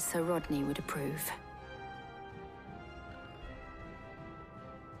certain Sir Rodney would approve.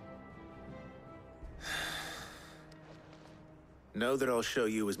 Know that I'll show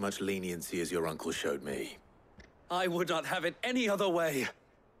you as much leniency as your uncle showed me. I would not have it any other way.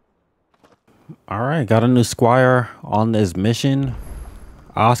 Alright, got a new squire on this mission.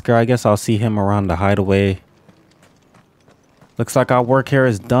 Oscar, I guess I'll see him around the hideaway. Looks like our work here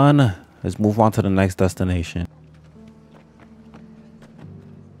is done. Let's move on to the next destination.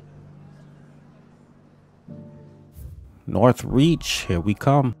 North Reach, here we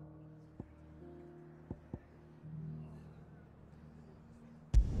come.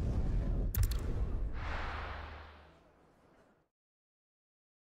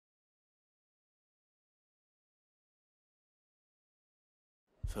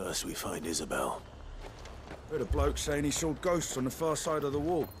 First we find Isabel. Heard a bloke saying he saw ghosts on the far side of the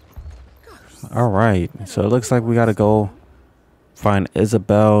wall. All right, so it looks like we gotta go find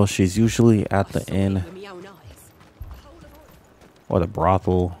Isabel. She's usually at the inn or the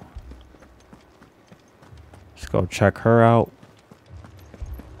brothel. Let's go check her out.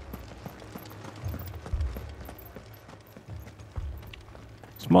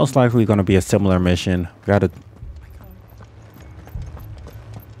 It's most likely going to be a similar mission. Gotta.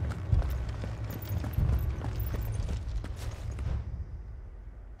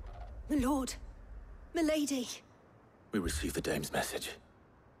 My lord, milady. We received the dame's message.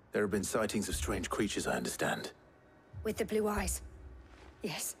 There have been sightings of strange creatures, I understand. With the blue eyes.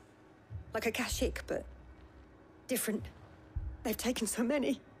 Yes. Like a Kashik, but different. They've taken so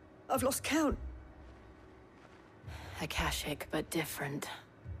many. I've lost count. Akashic, but different.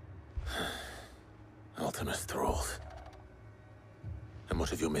 Ultimus thralls. And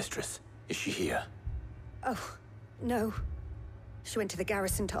what of your mistress? Is she here? Oh, no. She went to the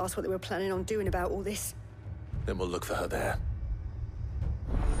garrison to ask what they were planning on doing about all this. Then we'll look for her there.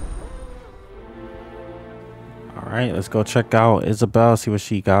 All right, let's go check out Isabel, see what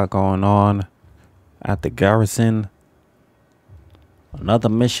she got going on at the garrison. Another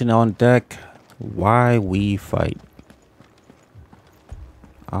mission on deck. Why we fight.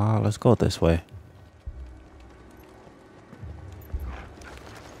 Let's go this way.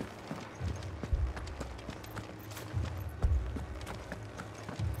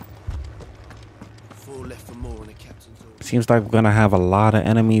 Seems like we're gonna have a lot of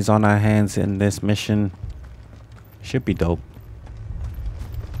enemies on our hands in this mission. Should be dope.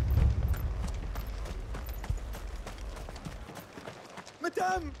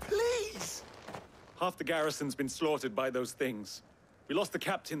 Madame, please! Half the garrison's been slaughtered by those things. We lost the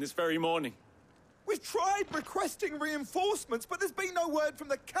captain this very morning. We've tried requesting reinforcements, but there's been no word from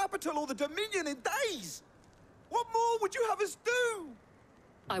the capital or the Dominion in days. What more would you have us do?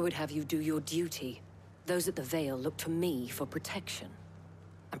 I would have you do your duty. Those at the Vale look to me for protection.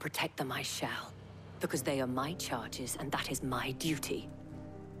 And protect them I shall. Because they are my charges, and that is my duty.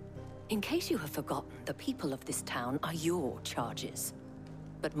 In case you have forgotten, the people of this town are your charges.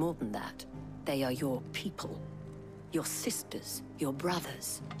 But more than that, they are your people. Your sisters, your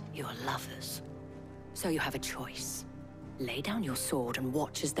brothers, your lovers. So you have a choice. Lay down your sword and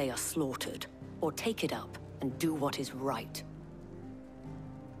watch as they are slaughtered, or take it up and do what is right.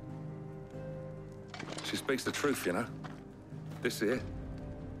 She speaks the truth, you know. This here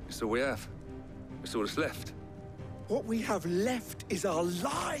is all we have. It's all that's left. What we have left is our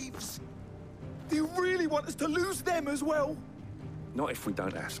lives. Do you really want us to lose them as well? Not if we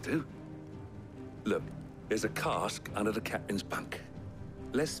don't have to. Look, there's a cask under the captain's bunk.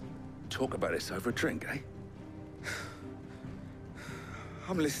 Let's talk about this over a drink, eh?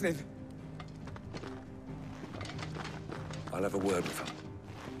 I'm listening. I'll have a word with him.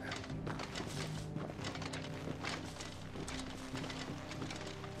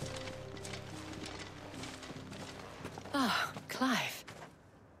 Ah, Clive.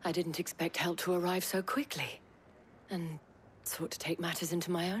 I didn't expect help to arrive so quickly. And sought to take matters into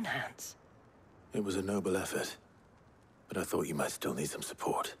my own hands. It was a noble effort. But I thought you might still need some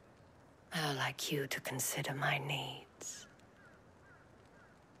support. How like you to consider my needs.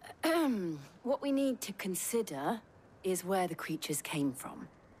 What we need to consider is where the creatures came from.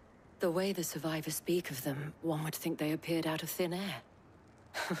 The way the survivors speak of them, one would think they appeared out of thin air.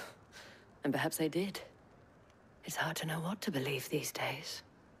 And perhaps they did. It's hard to know what to believe these days.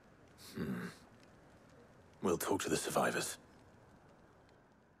 We'll talk to the survivors.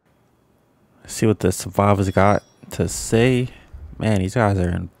 See what the survivors got to say. Man, these guys are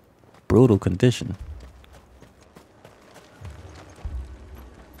in brutal condition.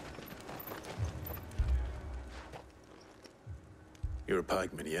 You're a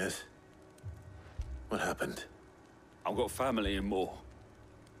pikeman, yes? What happened? I've got family in Moor.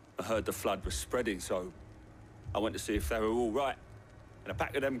 I heard the flood was spreading, so I went to see if they were all right. And a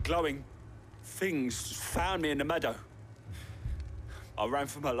pack of them glowing things just found me in the meadow. I ran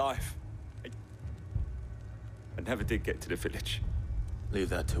for my life. I never did get to the village. Leave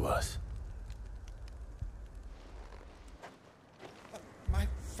that to us. My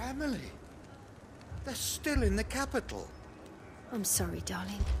family. They're still in the capital. I'm sorry,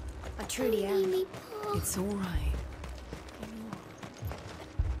 darling. I truly am. It's all right.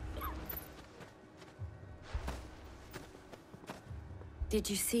 Did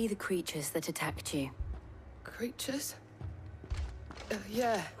you see the creatures that attacked you? Creatures?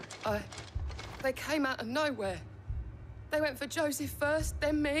 Yeah, they came out of nowhere. They went for Joseph first,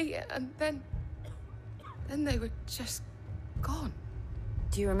 then me, and then they were just gone.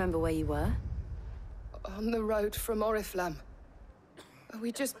 Do you remember where you were? On the road from Oriflamme.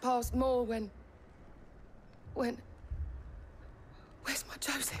 We just passed Moor when... Where's my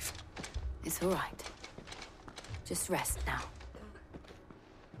Joseph? It's all right. Just rest now.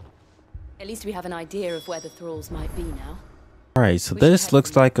 At least we have an idea of where the thralls might be now. All right, so this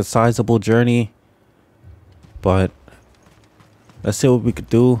looks like a sizable journey, but let's see what we could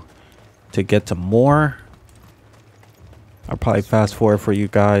do to get to more. I'll probably fast forward for you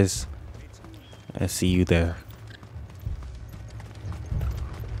guys and see you there.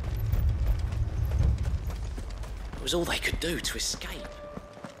 It was all they could do to escape.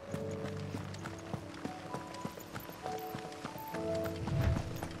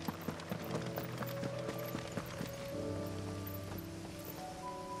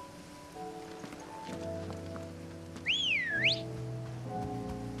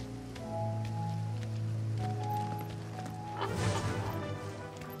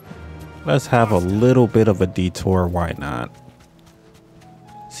 Let's have a little bit of a detour. Why not?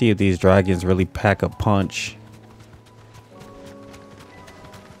 See if these dragons really pack a punch.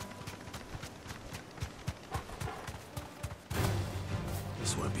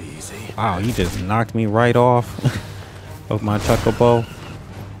 This won't be easy. Wow, he just knocked me right off of my chocobo.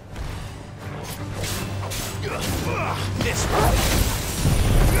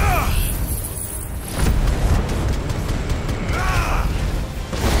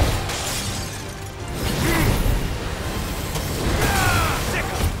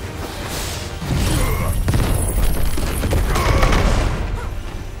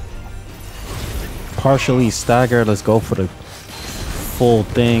 Partially staggered. Let's go for the full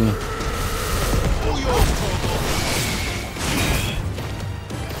thing.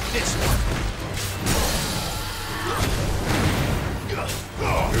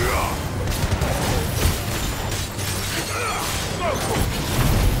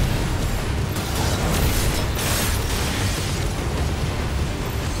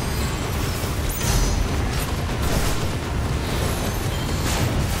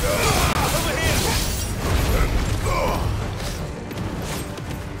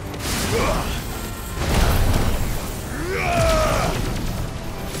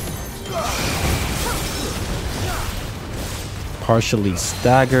 Partially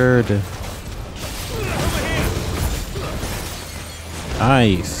staggered.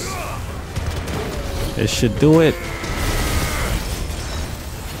 Nice. It should do it.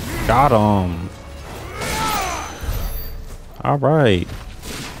 Got him. All right.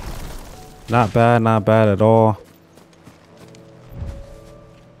 Not bad, not bad at all.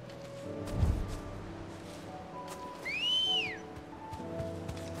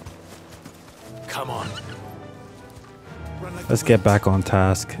 Come on. Let's get back on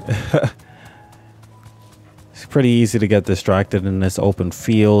task. It's pretty easy to get distracted in this open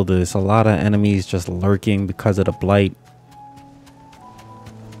field. There's a lot of enemies just lurking because of the blight.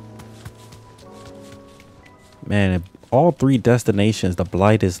 Man, at all three destinations, the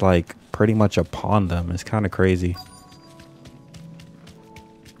blight is like pretty much upon them. It's kind of crazy.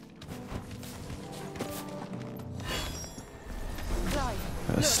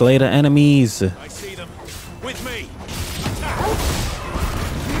 Slay the enemies. I see them. With me.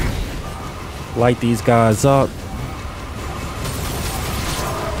 Light these guys up.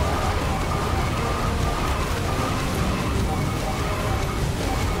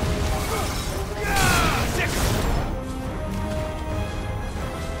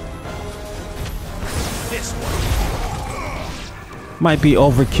 Might be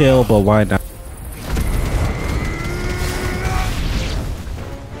overkill, but why not?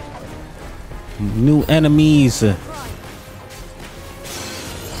 New enemies.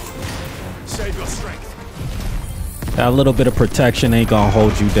 Save your strength. That little bit of protection ain't gonna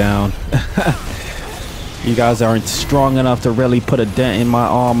hold you down. You guys aren't strong enough to really put a dent in my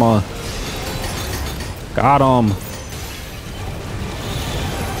armor. Got him.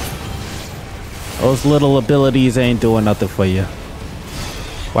 Those little abilities ain't doing nothing for you.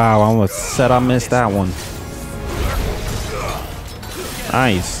 Wow, I almost said I missed that one.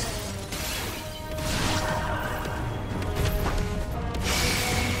 Nice.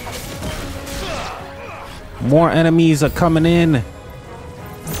 More enemies are coming in.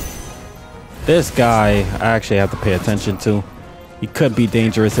 This guy, I actually have to pay attention to. He could be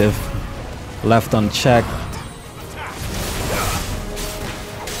dangerous if left unchecked.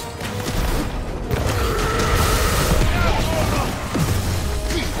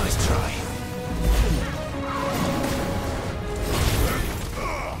 Nice try.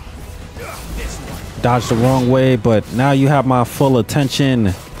 Dodged the wrong way, but now you have my full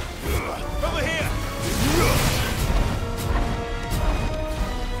attention.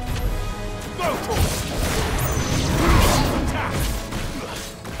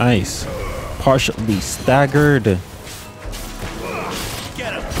 Nice. Partially staggered. Get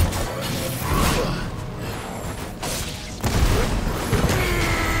him.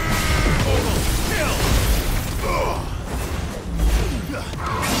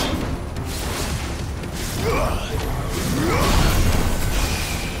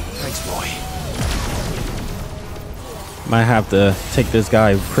 Thanks, boy. Might have to take this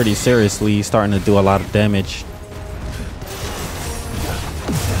guy pretty seriously. He's starting to do a lot of damage.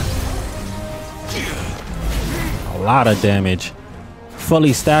 A lot of damage.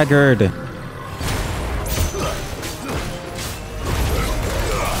 Fully staggered.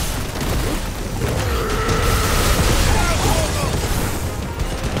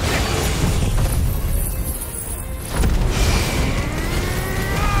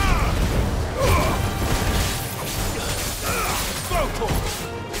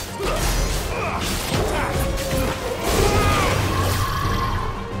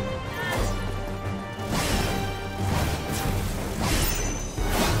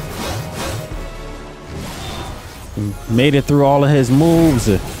 Made it through all of his moves.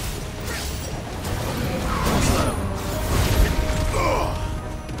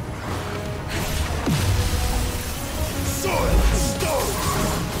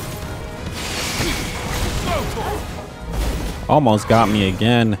 Almost got me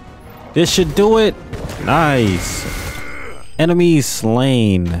again. This should do it. Nice. Enemies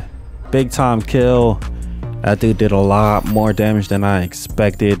slain. Big time kill. That dude did a lot more damage than I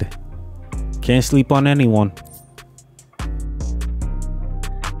expected. Can't sleep on anyone.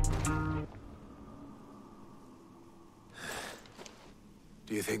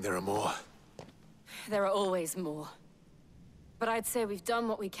 Do you think there are more? There are always more. But I'd say we've done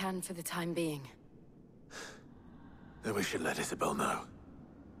what we can for the time being. Then we should let Isabel know.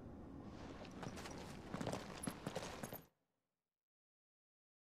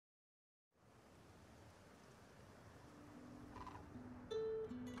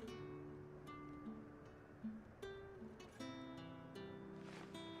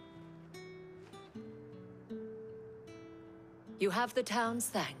 You have the town's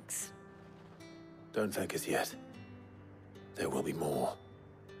thanks. Don't thank us yet. There will be more.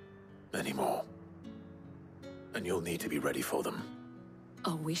 Many more. And you'll need to be ready for them.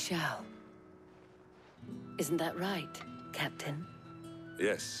 Oh, we shall. Isn't that right, Captain?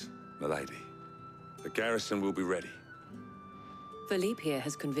 Yes, milady. The garrison will be ready. Philippe here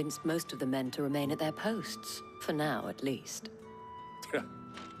has convinced most of the men to remain at their posts. For now, at least.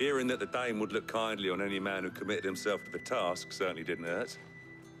 Hearing that the Dane would look kindly on any man who committed himself to the task certainly didn't hurt.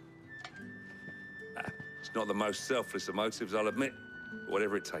 It's not the most selfless of motives, I'll admit. But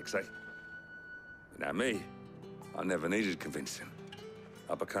whatever it takes, eh? Now me, I never needed convincing.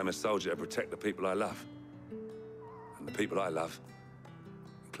 I became a soldier to protect the people I love. And the people I love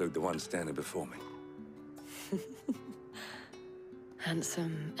include the ones standing before me.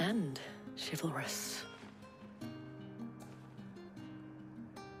 Handsome and chivalrous.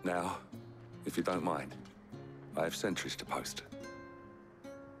 Now, if you don't mind, I have sentries to post.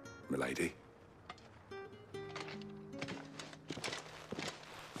 Milady.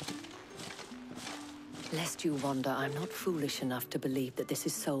 Lest you wonder, I'm not foolish enough to believe that this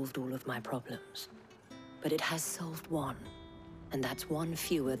has solved all of my problems. But it has solved one, and that's one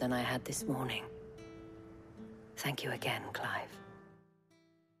fewer than I had this morning. Thank you again, Clive.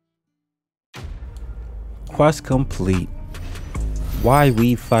 Quest complete. Why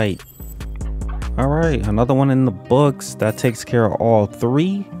we fight. All right, another one in the books. That takes care of all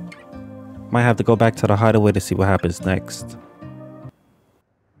three. Might have to go back to the hideaway to see what happens next.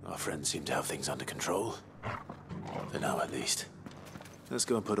 Our friends seem to have things under control. For now, at least. Let's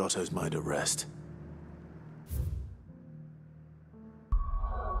go and put Otto's mind at rest.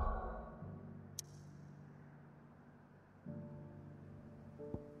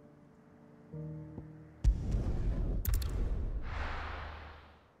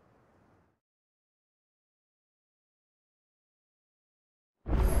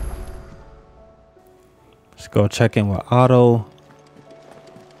 Let's go check in with Otto.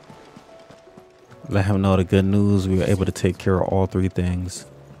 Let him know the good news. We were able to take care of all three things.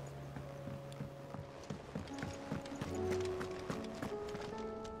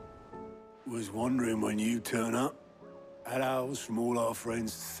 Was wondering when you turn up. Had owls from all our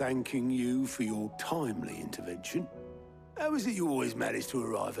friends thanking you for your timely intervention. How is it you always manage to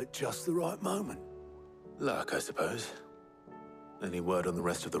arrive at just the right moment? Luck, I suppose. Any word on the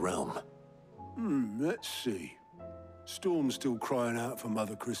rest of the realm? Let's see. Storm's still crying out for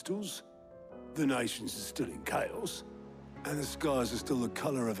mother crystals. The nations are still in chaos. And the skies are still the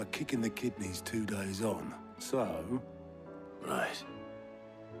color of a kick in the kidneys 2 days on. So... Right.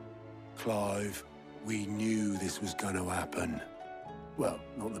 Clive, we knew this was going to happen. Well,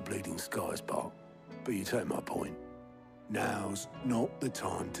 not the bleeding skies part, but you take my point. Now's not the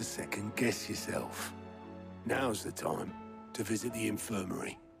time to second-guess yourself. Now's the time to visit the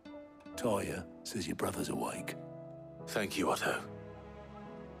infirmary. Tyre says your brother's awake. Thank you, Otto.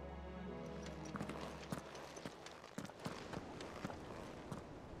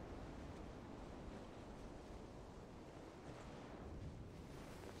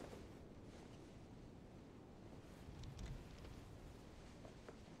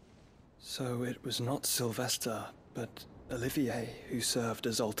 So it was not Sylvester, but Olivier who served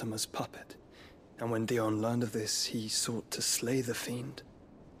as Ultima's puppet. And when Dion learned of this, he sought to slay the fiend.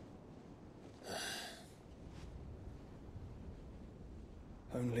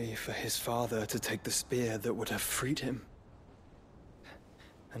 Only for his father to take the spear that would have freed him.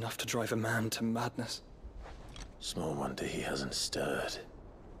 Enough to drive a man to madness. Small wonder he hasn't stirred.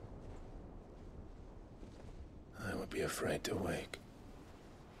 I would be afraid to wake.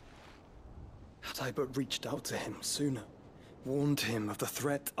 Had I but reached out to him sooner, warned him of the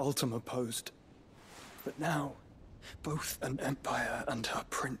threat Ultima posed. But now, both an empire and her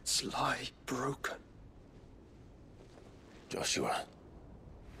prince lie broken. Joshua,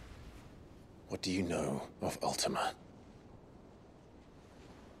 what do you know of Ultima?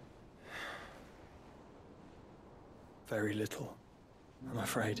 Very little, I'm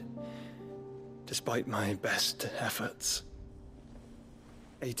afraid. Despite my best efforts.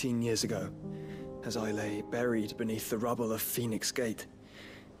 18 years ago, as I lay buried beneath the rubble of Phoenix Gate,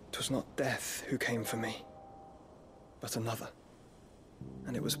 'twas not death who came for me, but another.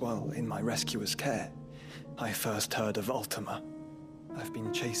 And it was while in my rescuer's care, I first heard of Ultima. I've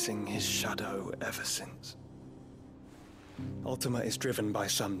been chasing his shadow ever since. Ultima is driven by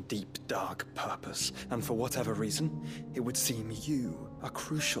some deep, dark purpose, and for whatever reason, it would seem you are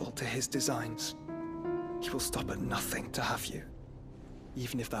crucial to his designs. He will stop at nothing to have you,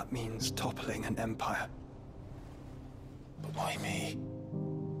 even if that means toppling an empire. But why me?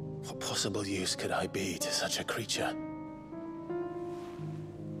 What possible use could I be to such a creature?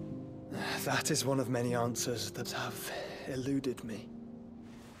 That is one of many answers that have eluded me.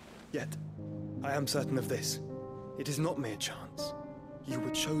 Yet, I am certain of this. It is not mere chance. You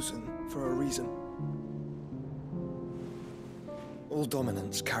were chosen for a reason. All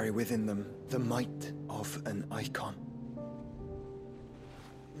dominants carry within them the might of an icon.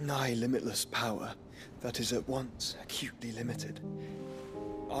 Nigh limitless power that is at once acutely limited.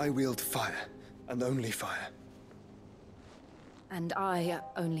 I wield fire, and only fire. And I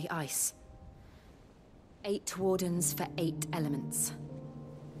only ice. 8 wardens for 8 elements.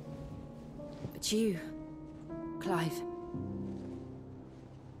 But you, Clive.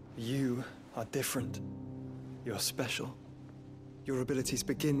 You are different. You're special. Your abilities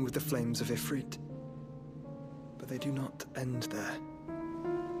begin with the flames of Ifrit. But they do not end there.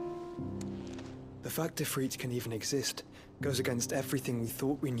 The fact Ifrit can even exist goes against everything we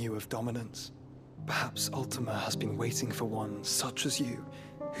thought we knew of dominance. Perhaps Ultima has been waiting for one such as you,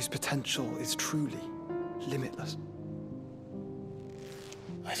 whose potential is truly limitless.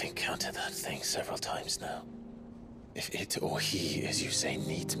 I've encountered that thing several times now. If it or he, as you say,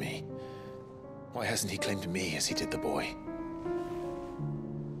 needs me, why hasn't he claimed me as he did the boy?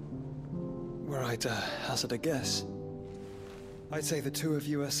 Were I to hazard a guess, I'd say the two of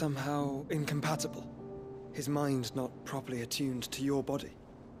you are somehow incompatible. His mind not properly attuned to your body.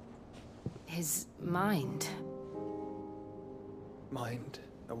 His mind? Mind,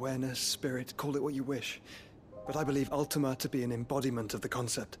 awareness, spirit, call it what you wish. But I believe Ultima to be an embodiment of the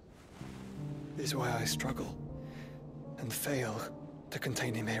concept. This is why I struggle and fail to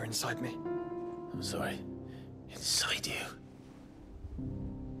contain him here inside me. I'm sorry. Inside you?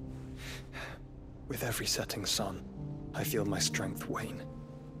 With every setting sun, I feel my strength wane.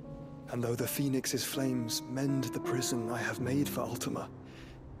 And though the Phoenix's flames mend the prison I have made for Ultima,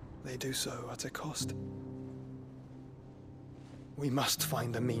 they do so at a cost. We must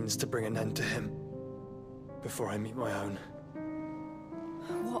find a means to bring an end to him before I meet my own.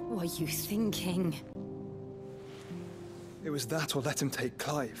 What were you thinking? It was that or let him take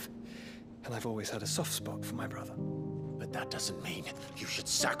Clive. And I've always had a soft spot for my brother. But that doesn't mean you should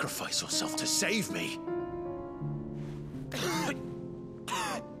sacrifice yourself to save me.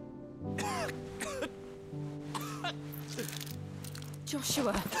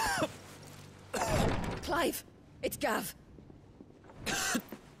 Joshua! Clive! It's Gav!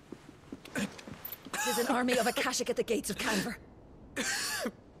 There's an army of Akashic at the gates of Canver.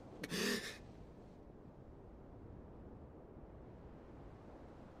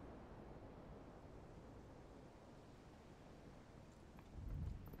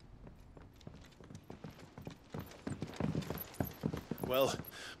 Well,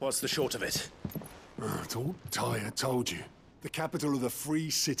 what's the short of it? Tyre told you. The capital of the Free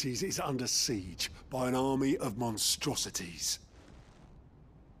Cities is under siege by an army of monstrosities.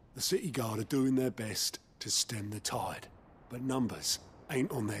 The city guard are doing their best to stem the tide, but numbers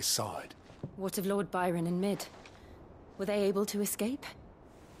ain't on their side. What of Lord Byron and Mid? Were they able to escape?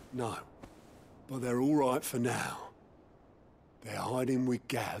 No, but they're all right for now. They're hiding with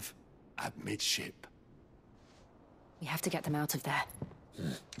Gav at midship. We have to get them out of there.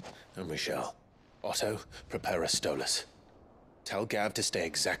 And we shall. Otto, prepare a Stolas. Tell Gav to stay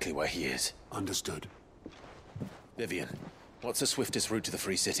exactly where he is. Understood. Vivian, what's the swiftest route to the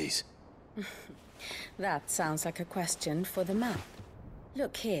Free Cities? That sounds like a question for the map.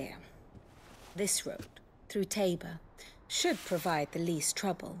 Look here. This road, through Tabor, should provide the least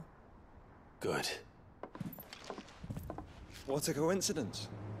trouble. Good. What a coincidence.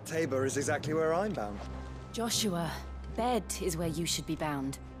 Tabor is exactly where I'm bound. Joshua, Bed is where you should be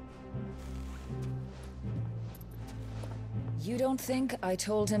bound. You don't think I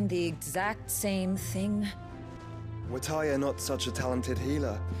told him the exact same thing? Were Tyre not such a talented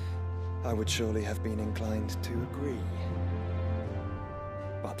healer, I would surely have been inclined to agree.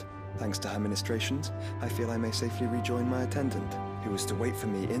 But, thanks to her ministrations, I feel I may safely rejoin my attendant, who was to wait for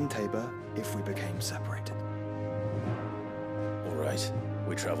me in Tabor if we became separated. All right,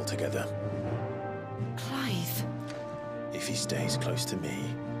 we travel together. Clive. If he stays close to me,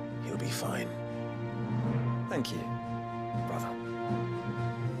 he'll be fine. Thank you, brother.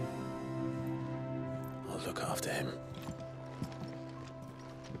 I'll look after him.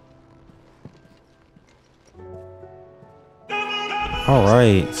 All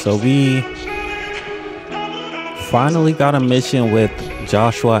right, so we finally got a mission with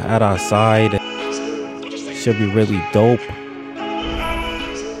Joshua at our side. Should be really dope.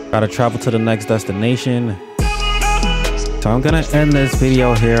 Gotta travel to the next destination. So I'm gonna end this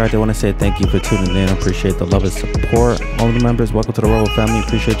video here. I do want to say thank you for tuning in. Appreciate the love and support. All of the members, welcome to the Rebel family.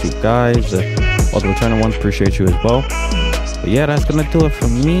 Appreciate you guys. All the returning ones, appreciate you as well. But yeah, that's gonna do it for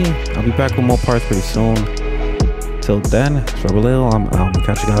me. I'll be back with more parts pretty soon. Till then, it's Rebel Lil. I'm out. We'll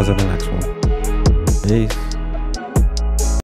catch you guys on the next one. Peace.